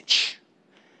message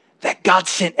that God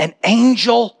sent an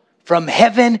angel from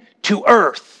heaven to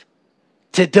earth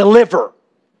to deliver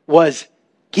was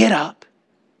get up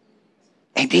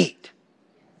and eat.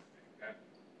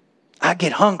 I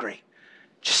get hungry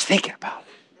just thinking about it.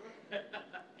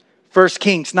 1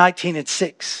 Kings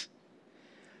 19:6.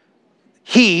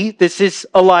 He, this is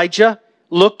Elijah,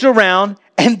 looked around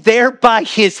and there by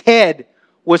his head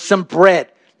was some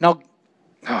bread. Now,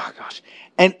 oh gosh.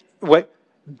 And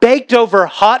baked over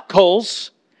hot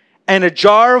coals and a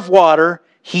jar of water.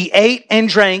 He ate and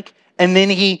drank and then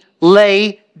he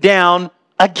lay down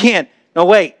again. Now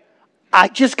wait, I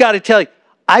just got to tell you,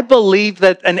 I believe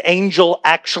that an angel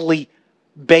actually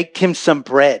baked him some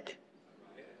bread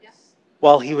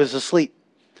while he was asleep.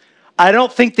 I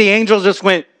don't think the angel just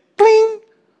went, bling,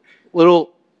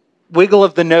 little wiggle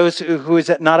of the nose. Who is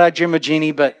that? Not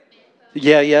Ajimagini, but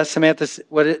yeah, Samantha,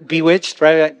 Bewitched,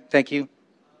 right? Thank you.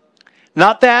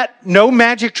 Not that, no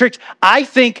magic tricks. I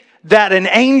think that an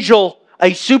angel,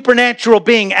 a supernatural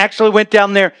being, actually went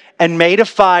down there and made a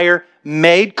fire,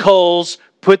 made coals,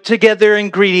 put together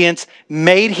ingredients,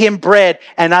 made him bread,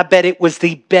 and I bet it was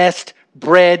the best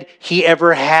bread he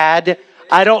ever had.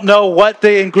 I don't know what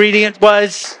the ingredient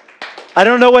was. I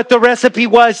don't know what the recipe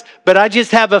was, but I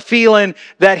just have a feeling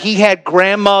that he had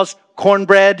grandma's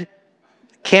cornbread.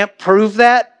 Can't prove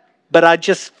that, but I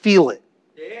just feel it.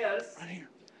 Yes. Right here.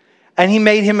 And he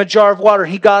made him a jar of water.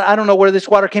 I don't know where this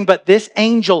water came, but this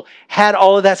angel had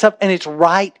all of that stuff, and it's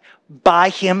right by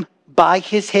him, by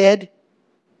his head,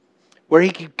 where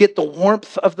he could get the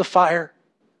warmth of the fire.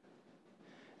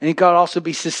 And he could also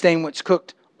be sustained what's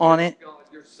cooked on it. God,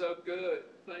 you're so good.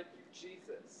 Thank you,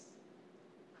 Jesus.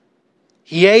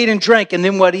 He ate and drank, and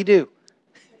then what'd he do?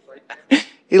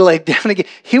 He laid down again.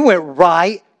 He went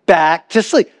right back to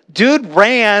sleep. Dude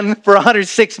ran for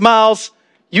 106 miles.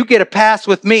 You get a pass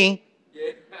with me.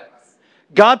 Yes.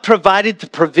 God provided the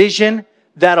provision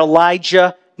that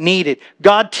Elijah needed.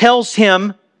 God tells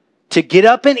him to get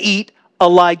up and eat.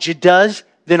 Elijah does.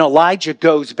 Then Elijah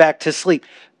goes back to sleep.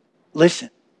 Listen,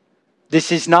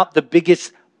 this is not the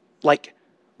biggest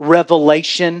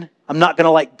revelation. I'm not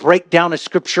going to break down a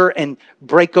scripture and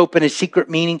break open a secret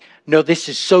meaning. No, this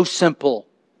is so simple.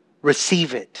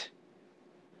 Receive it.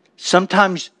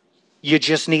 Sometimes you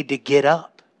just need to get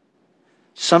up.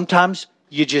 Sometimes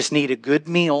you just need a good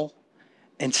meal.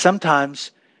 And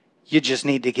sometimes you just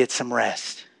need to get some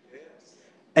rest.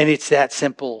 And it's that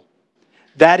simple.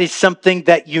 That is something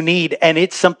that you need. And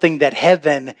it's something that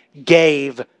heaven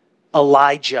gave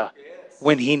Elijah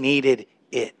when he needed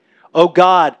it. Oh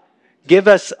God, give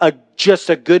us just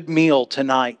a good meal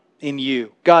tonight in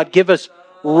you. God, give us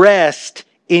rest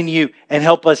in you and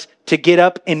help us to get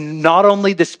up in not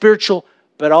only the spiritual,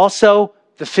 but also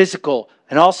the physical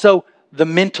and also the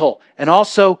mental and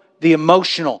also the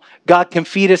emotional. God can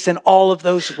feed us in all of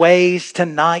those ways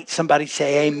tonight. Somebody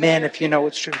say amen if you know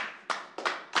it's true.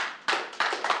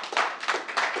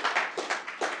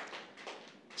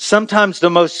 Sometimes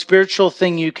the most spiritual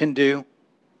thing you can do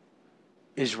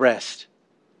is rest.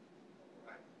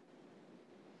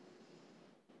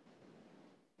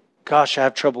 Gosh, I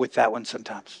have trouble with that one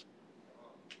sometimes.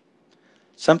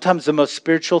 Sometimes the most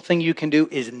spiritual thing you can do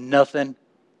is nothing.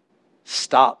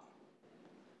 Stop.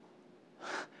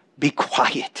 Be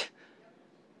quiet.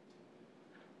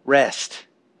 Rest.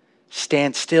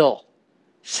 Stand still.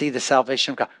 See the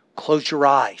salvation of God. Close your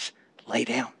eyes. Lay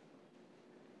down.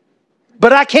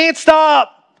 But I can't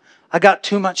stop. I got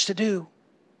too much to do.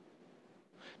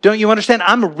 Don't you understand?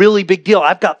 I'm a really big deal.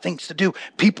 I've got things to do.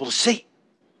 People to see.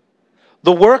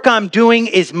 The work I'm doing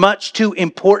is much too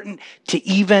important to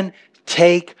even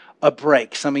take a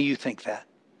break. Some of you think that.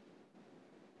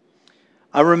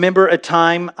 I remember a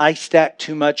time I stacked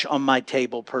too much on my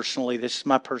table personally. This is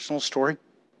my personal story.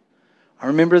 I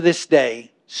remember this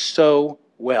day so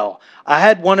well. I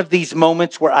had one of these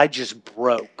moments where I just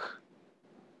broke.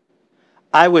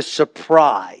 I was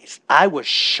surprised. I was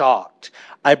shocked.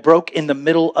 I broke in the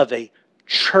middle of a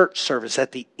church service.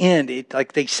 At the end,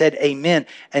 like they said amen.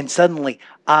 And suddenly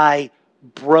I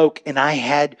broke and I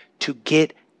had to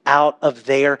get out of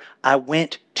there. I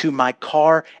went to my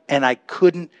car and I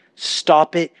couldn't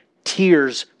stop it.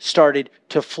 Tears started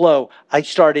to flow. I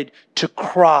started to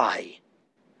cry.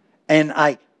 And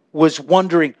I was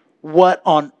wondering what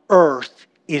on earth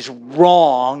is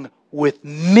wrong with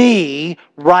me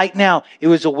right now. It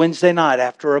was a Wednesday night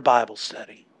after a Bible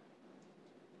study.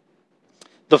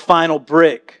 The final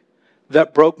brick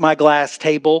that broke my glass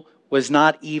table was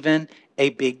not even a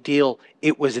big deal.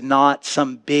 It was not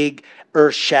some big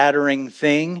earth-shattering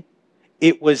thing.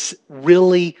 It was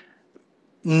really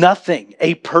nothing.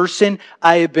 A person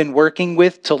I had been working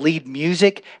with to lead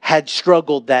music had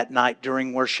struggled that night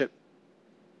during worship.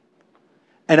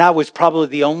 And I was probably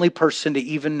the only person to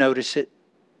even notice it.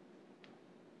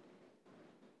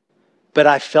 But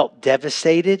I felt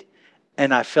devastated,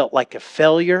 and I felt like a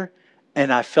failure,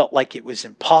 and I felt like it was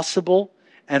impossible,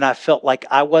 and I felt like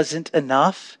I wasn't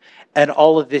enough. And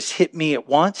all of this hit me at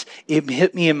once. It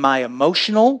hit me in my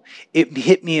emotional, it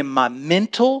hit me in my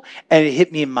mental, and it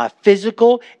hit me in my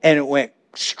physical, and it went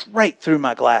straight through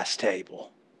my glass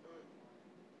table.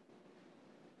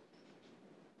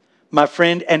 My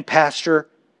friend and pastor,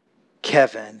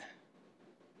 Kevin,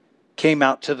 came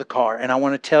out to the car, and I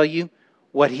want to tell you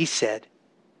what he said.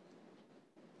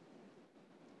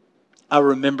 I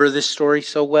remember this story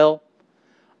so well.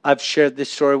 I've shared this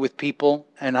story with people,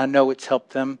 and I know it's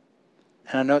helped them,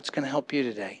 and I know it's going to help you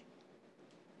today.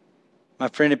 My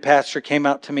friend and pastor came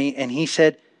out to me, and he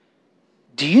said,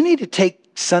 "Do you need to take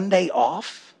Sunday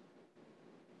off?"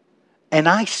 And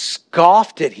I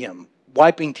scoffed at him,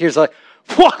 wiping tears like,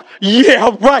 "What?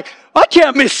 Yeah, right. I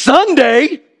can't miss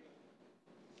Sunday.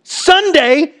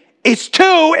 Sunday is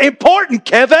too important,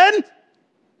 Kevin."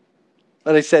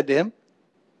 But I said to him,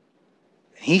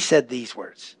 and he said these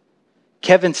words.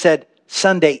 Kevin said,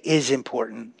 "Sunday is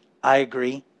important. I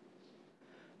agree.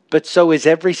 But so is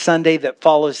every Sunday that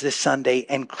follows this Sunday.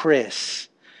 And Chris,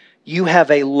 you have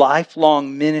a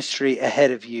lifelong ministry ahead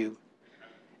of you.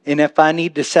 And if I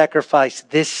need to sacrifice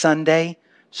this Sunday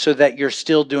so that you're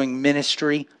still doing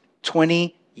ministry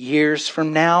 20 years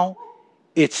from now,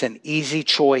 it's an easy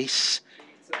choice."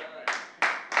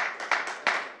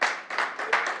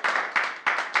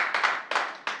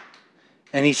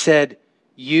 And he said,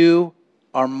 "You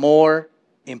are more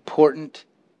important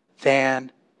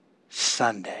than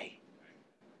Sunday."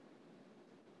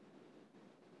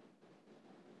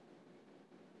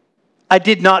 I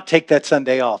did not take that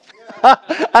Sunday off.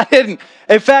 I didn't.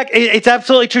 In fact, it's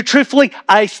absolutely true. Truthfully,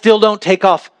 I still don't take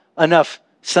off enough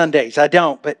Sundays. I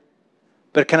don't. But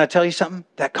can I tell you something?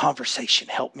 That conversation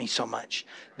helped me so much.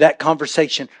 That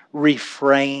conversation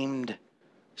reframed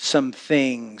some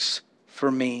things for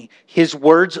me. His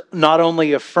words not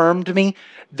only affirmed me,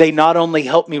 they not only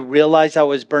helped me realize I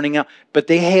was burning out, but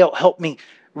they helped me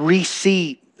reframe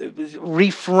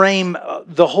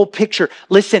the whole picture.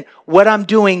 Listen, what I'm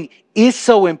doing is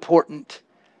so important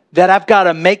that I've got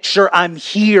to make sure I'm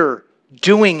here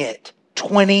doing it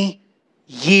 20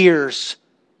 years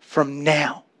from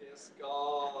now. Yes,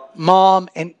 God. Mom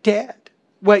and Dad,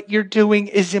 what you're doing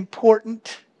is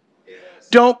important. Yes.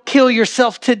 Don't kill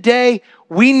yourself today.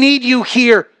 We need you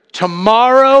here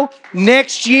tomorrow,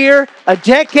 next year, a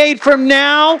decade from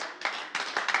now.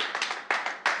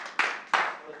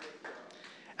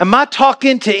 Am I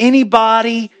talking to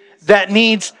anybody that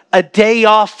needs a day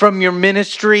off from your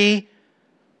ministry?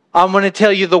 I'm going to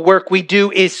tell you the work we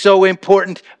do is so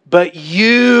important, but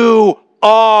you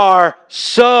are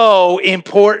so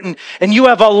important. And you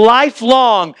have a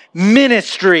lifelong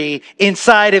ministry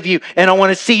inside of you. And I want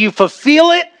to see you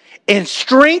fulfill it in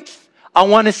strength. I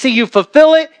want to see you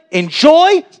fulfill it in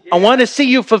joy. I want to see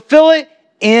you fulfill it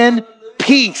in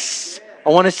peace. I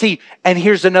want to see. And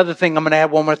here's another thing. I'm going to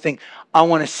add one more thing. I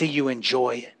want to see you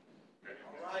enjoy it.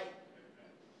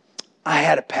 I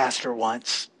had a pastor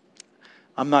once.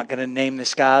 I'm not going to name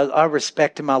this guy. I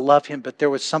respect him. I love him. But there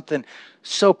was something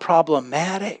so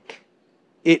problematic.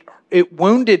 It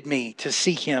wounded me to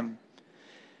see him.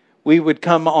 We would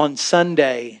come on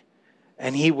Sunday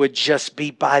and he would just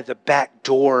be by the back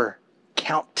door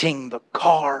counting the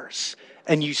cars.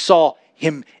 And you saw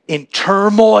him in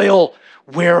turmoil.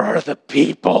 Where are the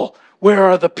people? Where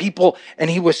are the people? And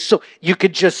he was so, you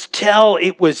could just tell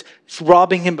it was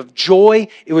robbing him of joy.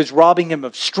 It was robbing him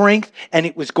of strength. And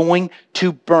it was going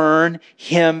to burn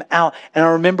him out. And I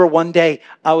remember one day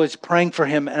I was praying for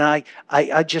him. And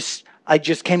I just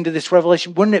came to this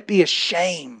revelation. Wouldn't it be a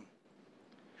shame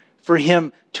for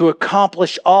him to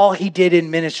accomplish all he did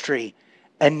in ministry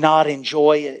and not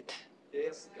enjoy it?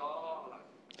 Yes, God.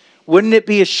 Wouldn't it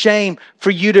be a shame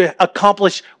for you to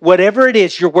accomplish whatever it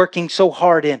is you're working so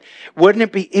hard in? Wouldn't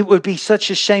it be? It would be such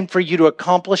a shame for you to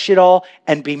accomplish it all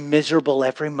and be miserable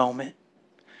every moment.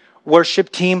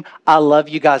 Worship team, I love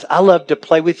you guys. I love to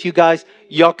play with you guys.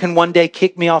 Y'all can one day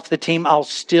kick me off the team. I'll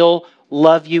still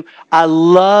love you. I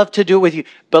love to do it with you.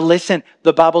 But listen,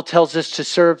 the Bible tells us to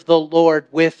serve the Lord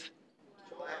with...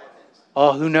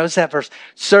 Oh, who knows that verse?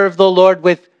 Serve the Lord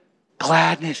with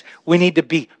gladness. We need to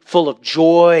be full of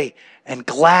joy and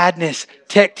gladness.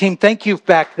 Tech team, thank you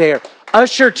back there.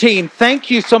 Usher team, thank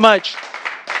you so much.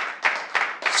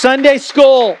 Sunday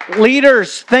school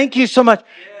leaders, thank you so much.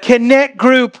 Connect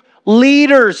group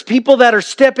leaders, people that are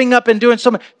stepping up and doing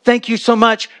so much, thank you so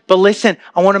much. But listen,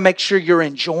 I want to make sure you're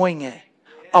enjoying it.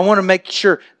 I want to make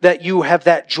sure that you have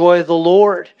that joy of the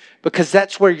Lord, because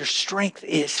that's where your strength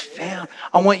is found.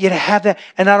 I want you to have that.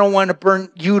 And I don't want to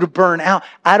burn out.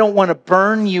 I don't want to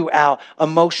burn you out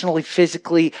emotionally,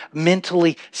 physically,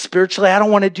 mentally, spiritually. I don't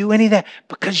want to do any of that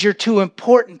because you're too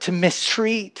important to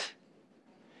mistreat.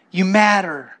 You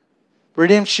matter.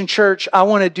 Redemption Church, I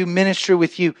want to do ministry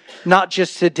with you, not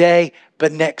just today,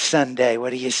 but next Sunday.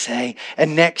 What do you say?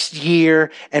 And next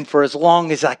year, and for as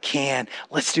long as I can,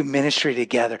 let's do ministry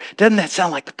together. Doesn't that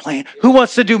sound like the plan? Who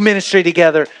wants to do ministry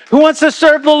together? Who wants to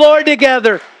serve the Lord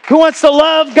together? Who wants to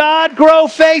love God, grow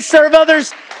faith, serve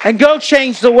others, and go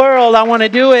change the world? I want to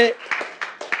do it.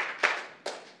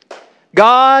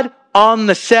 God on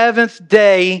the seventh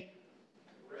day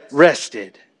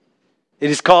rested. It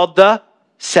is called the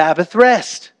Sabbath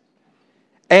rest.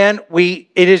 And it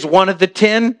is one of the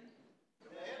 10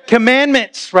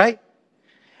 commandments, right?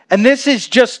 And this is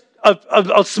just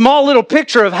a small little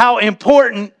picture of how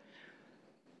important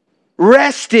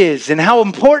rest is and how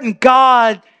important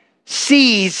God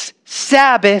sees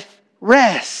Sabbath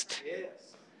rest. Yes.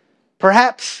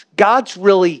 Perhaps God's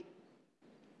really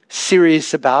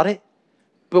serious about it,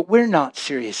 but we're not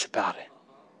serious about it.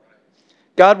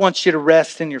 God wants you to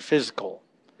rest in your physical,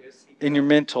 in your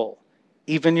mental,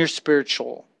 even your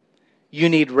spiritual. You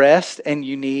need rest and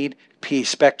you need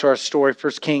peace. Back to our story,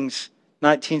 1 Kings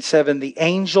 19:7. The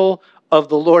angel of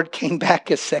the Lord came back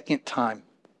a second time.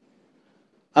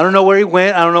 I don't know where he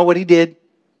went. I don't know what he did.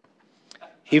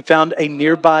 He found a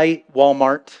nearby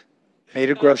Walmart, made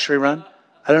a grocery run.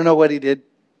 I don't know what he did.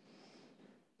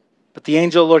 But the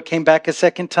angel of the Lord came back a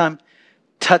second time,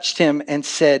 touched him and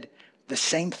said the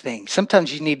same thing.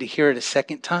 Sometimes you need to hear it a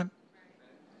second time.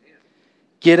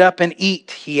 Get up and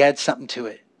eat. He adds something to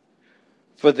it.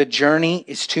 For the journey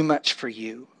is too much for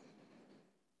you.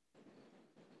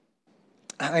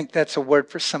 I think that's a word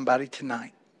for somebody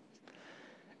tonight.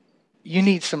 You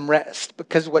need some rest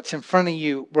because what's in front of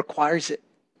you requires it.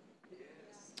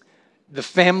 The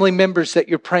family members that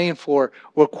you're praying for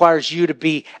requires you to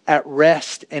be at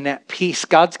rest and at peace.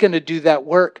 God's going to do that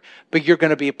work, but you're going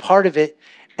to be a part of it.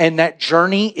 And that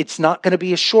journey, it's not going to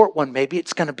be a short one. Maybe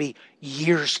it's going to be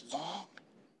years long.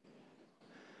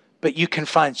 But you can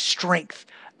find strength,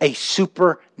 a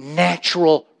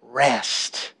supernatural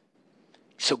rest.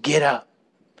 So get up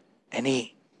and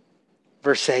eat.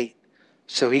 Verse 8.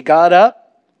 So he got up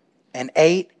and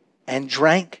ate and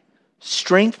drank,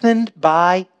 strengthened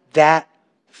by that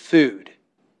food.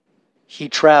 He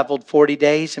traveled 40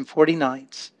 days and 40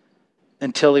 nights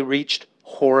until he reached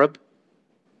Horeb,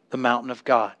 the mountain of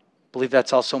God. I believe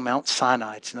that's also Mount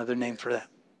Sinai. It's another name for that.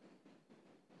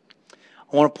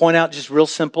 I want to point out just real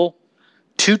simple.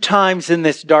 2 times in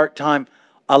this dark time,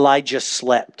 Elijah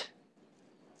slept.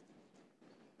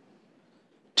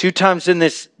 2 times in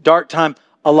this dark time,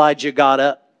 Elijah got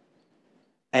up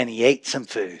and he ate some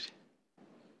food.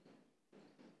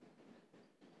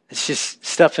 It's just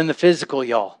stuff in the physical,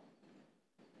 y'all.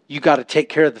 You got to take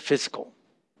care of the physical.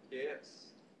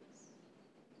 Yes.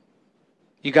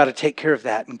 You got to take care of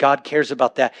that. And God cares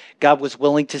about that. God was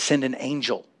willing to send an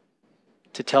angel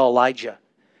to tell Elijah.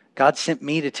 God sent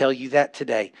me to tell you that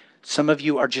today. Some of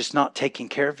you are just not taking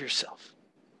care of yourself.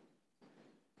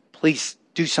 Please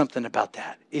do something about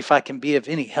that. If I can be of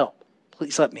any help,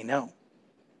 please let me know.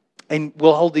 And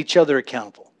we'll hold each other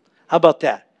accountable. How about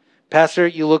that? Pastor,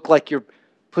 you look like you're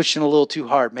pushing a little too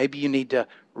hard. Maybe you need to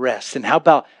rest. And how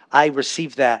about I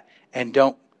receive that and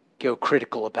don't go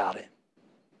critical about it?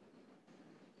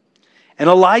 And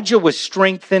Elijah was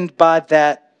strengthened by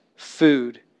that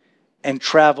food and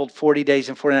traveled 40 days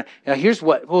and 40 nights. Now here's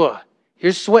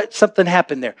what something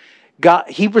happened there.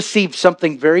 He received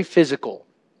something very physical,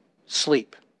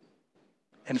 sleep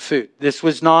and food. This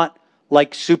was not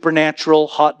like supernatural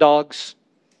hot dogs.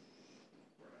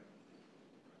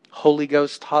 Holy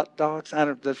Ghost hot dogs.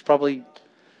 That's probably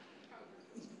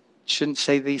shouldn't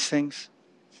say these things.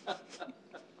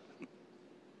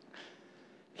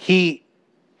 He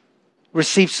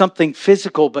received something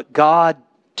physical, but God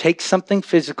takes something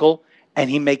physical and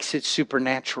He makes it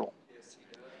supernatural.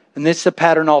 And this is a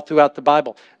pattern all throughout the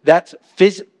Bible.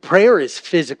 Prayer is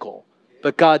physical,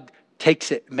 but God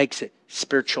takes it, makes it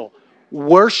spiritual.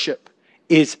 Worship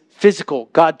is physical.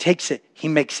 God takes it, He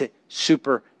makes it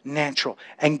supernatural.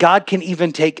 And God can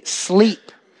even take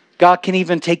sleep. God can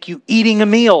even take you eating a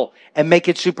meal and make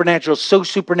it supernatural. So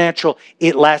supernatural,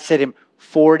 it lasted Him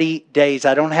 40 days.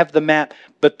 I don't have the map,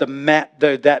 but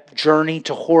that journey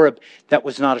to Horeb, that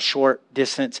was not a short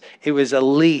distance. It was at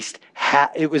least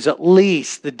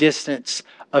the distance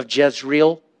of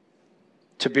Jezreel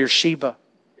to Beersheba.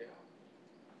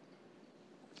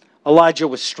 Elijah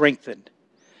was strengthened.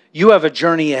 You have a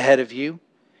journey ahead of you.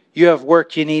 You have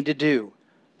work you need to do,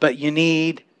 but you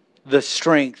need the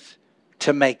strength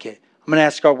to make it. I'm going to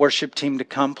ask our worship team to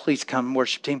come. Please come,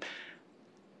 worship team.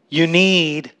 You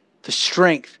need the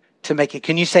strength to make it.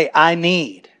 Can you say, I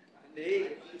need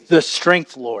the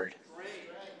strength, Lord,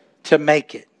 to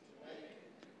make it?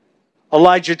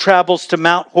 Elijah travels to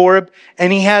Mount Horeb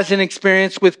and he has an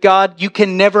experience with God. You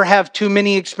can never have too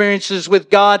many experiences with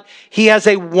God. He has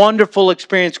a wonderful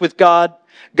experience with God.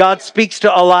 God speaks to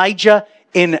Elijah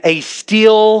in a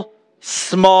still,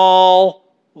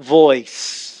 small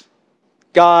voice.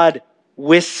 God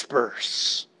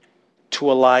whispers to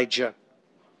Elijah.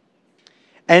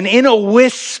 And in a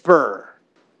whisper,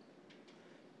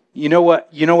 you know what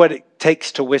it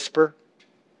takes to whisper?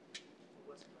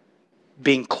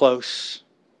 Being close.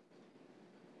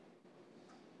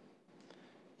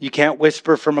 You can't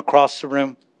whisper from across the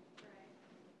room.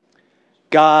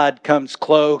 God comes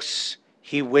close.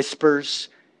 He whispers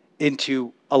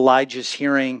into Elijah's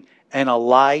hearing, and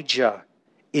Elijah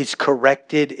is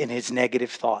corrected in his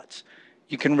negative thoughts.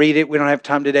 You can read it. We don't have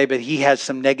time today, but he has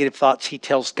some negative thoughts. He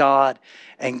tells God,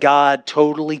 and God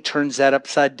totally turns that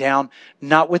upside down.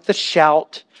 Not with a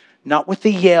shout, not with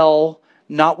a yell,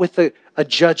 not with a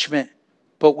judgment,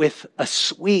 but with a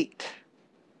sweet,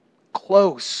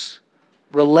 close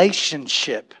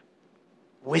relationship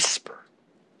whisper.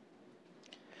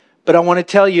 But I want to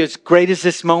tell you, as great as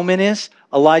this moment is,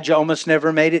 Elijah almost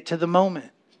never made it to the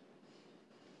moment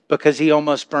because he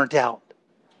almost burnt out.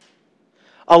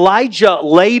 Elijah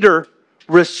later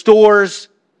restores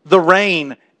the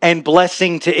rain and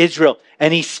blessing to Israel.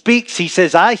 And he speaks, he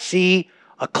says, I see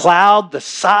a cloud the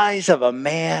size of a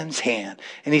man's hand.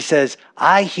 And he says,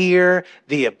 I hear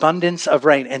the abundance of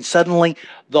rain. And suddenly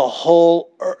the whole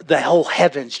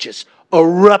heavens just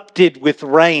erupted with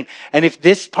rain. And if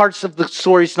this parts of the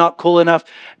story is not cool enough,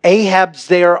 Ahab's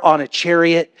there on a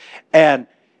chariot and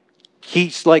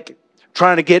he's like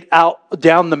trying to get out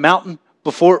down the mountain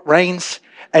before it rains.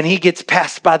 And he gets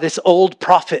passed by this old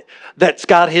prophet that's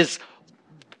got his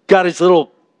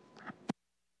little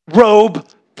robe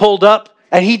pulled up.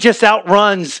 And he just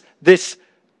outruns this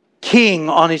king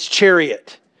on his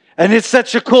chariot. And it's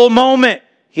such a cool moment.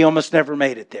 He almost never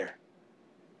made it there.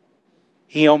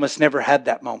 He almost never had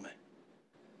that moment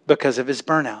because of his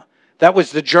burnout. That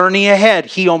was the journey ahead.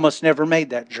 He almost never made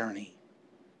that journey.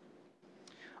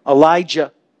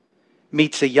 Elijah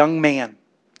meets a young man.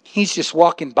 He's just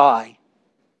walking by.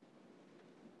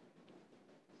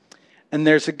 And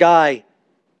there's a guy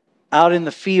out in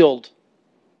the field.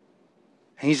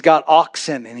 And he's got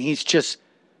oxen and he's just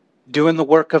doing the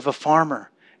work of a farmer.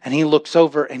 And he looks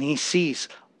over and he sees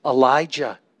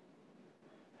Elijah.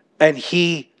 And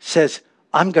he says,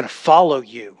 I'm going to follow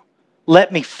you.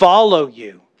 Let me follow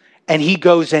you. And he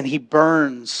goes and he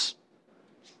burns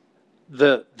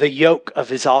the yoke of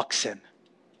his oxen.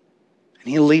 And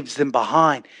he leaves them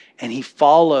behind. And he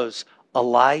follows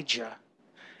Elijah.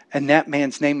 And that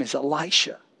man's name is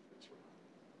Elisha.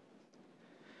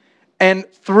 And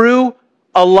through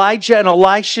Elijah and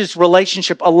Elisha's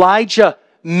relationship, Elijah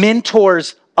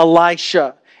mentors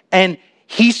Elisha. And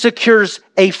he secures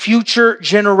a future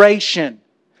generation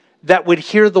that would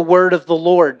hear the word of the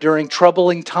Lord during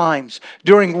troubling times,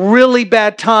 during really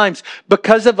bad times.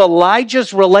 Because of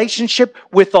Elijah's relationship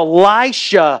with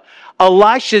Elisha,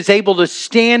 Elisha is able to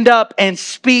stand up and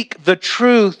speak the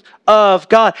truth of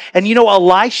God. And you know,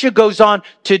 Elisha goes on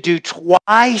to do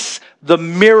twice the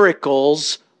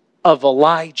miracles of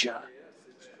Elijah.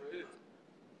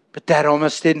 But that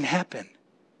almost didn't happen.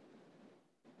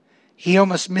 He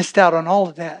almost missed out on all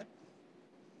of that.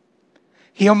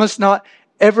 He almost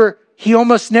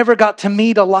never got to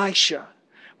meet Elisha.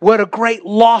 What a great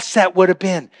loss that would have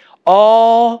been.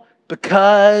 All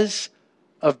because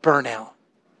of burnout.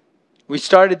 We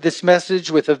started this message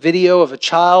with a video of a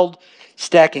child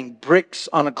stacking bricks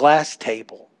on a glass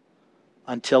table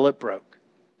until it broke.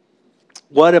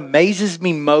 What amazes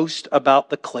me most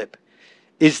about the clip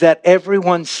is that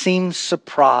everyone seems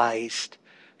surprised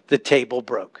the table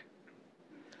broke.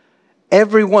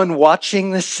 Everyone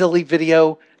watching this silly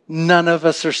video, none of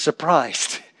us are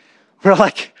surprised. We're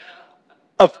like,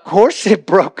 of course it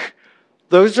broke.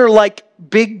 Those are like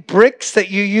big bricks that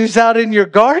you use out in your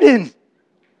garden.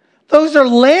 Those are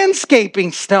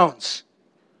landscaping stones.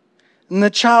 And the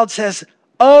child says,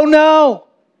 oh no,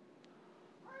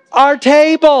 our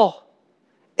table,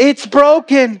 it's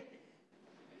broken.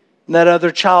 And that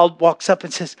other child walks up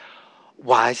and says,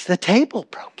 why is the table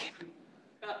broken?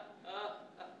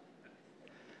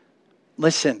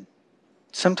 Listen,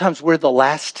 sometimes we're the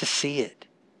last to see it.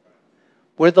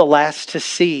 We're the last to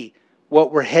see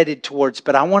what we're headed towards.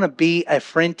 But I want to be a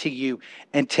friend to you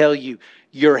and tell you,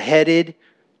 you're headed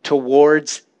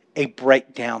towards a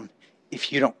breakdown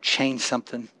if you don't change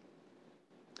something.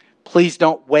 Please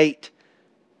don't wait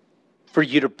for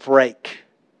you to break.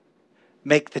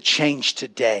 Make the change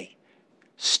today.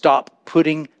 Stop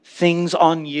putting things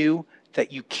on you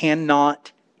that you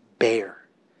cannot bear.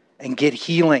 And get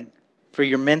healing for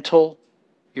your mental,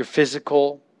 your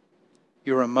physical,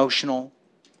 your emotional,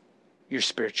 your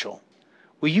spiritual.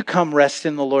 Will you come rest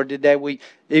in the Lord today?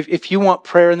 If you want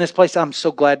prayer in this place, I'm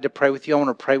so glad to pray with you. I want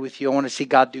to pray with you. I want to see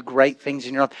God do great things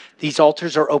in your life. These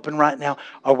altars are open right now.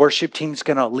 Our worship team is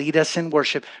going to lead us in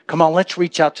worship. Come on, let's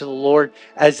reach out to the Lord.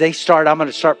 As they start, I'm going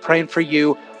to start praying for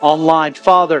you online.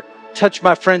 Father, touch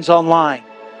my friends online.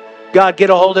 God, get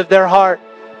a hold of their heart.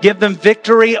 Give them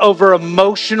victory over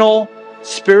emotional,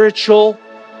 spiritual,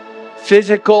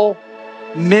 physical,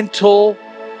 mental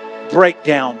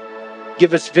breakdown.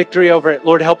 Give us victory over it.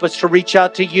 Lord, help us to reach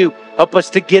out to you. Help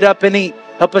us to get up and eat.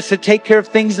 Help us to take care of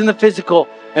things in the physical.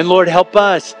 And Lord, help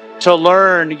us to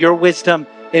learn your wisdom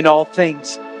in all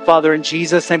things. Father, in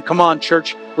Jesus' name, come on,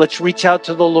 church. Let's reach out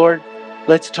to the Lord.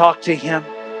 Let's talk to him.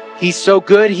 He's so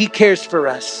good. He cares for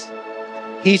us.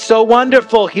 He's so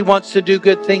wonderful. He wants to do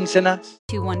good things in us.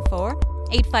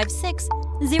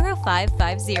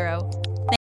 214-856-0550.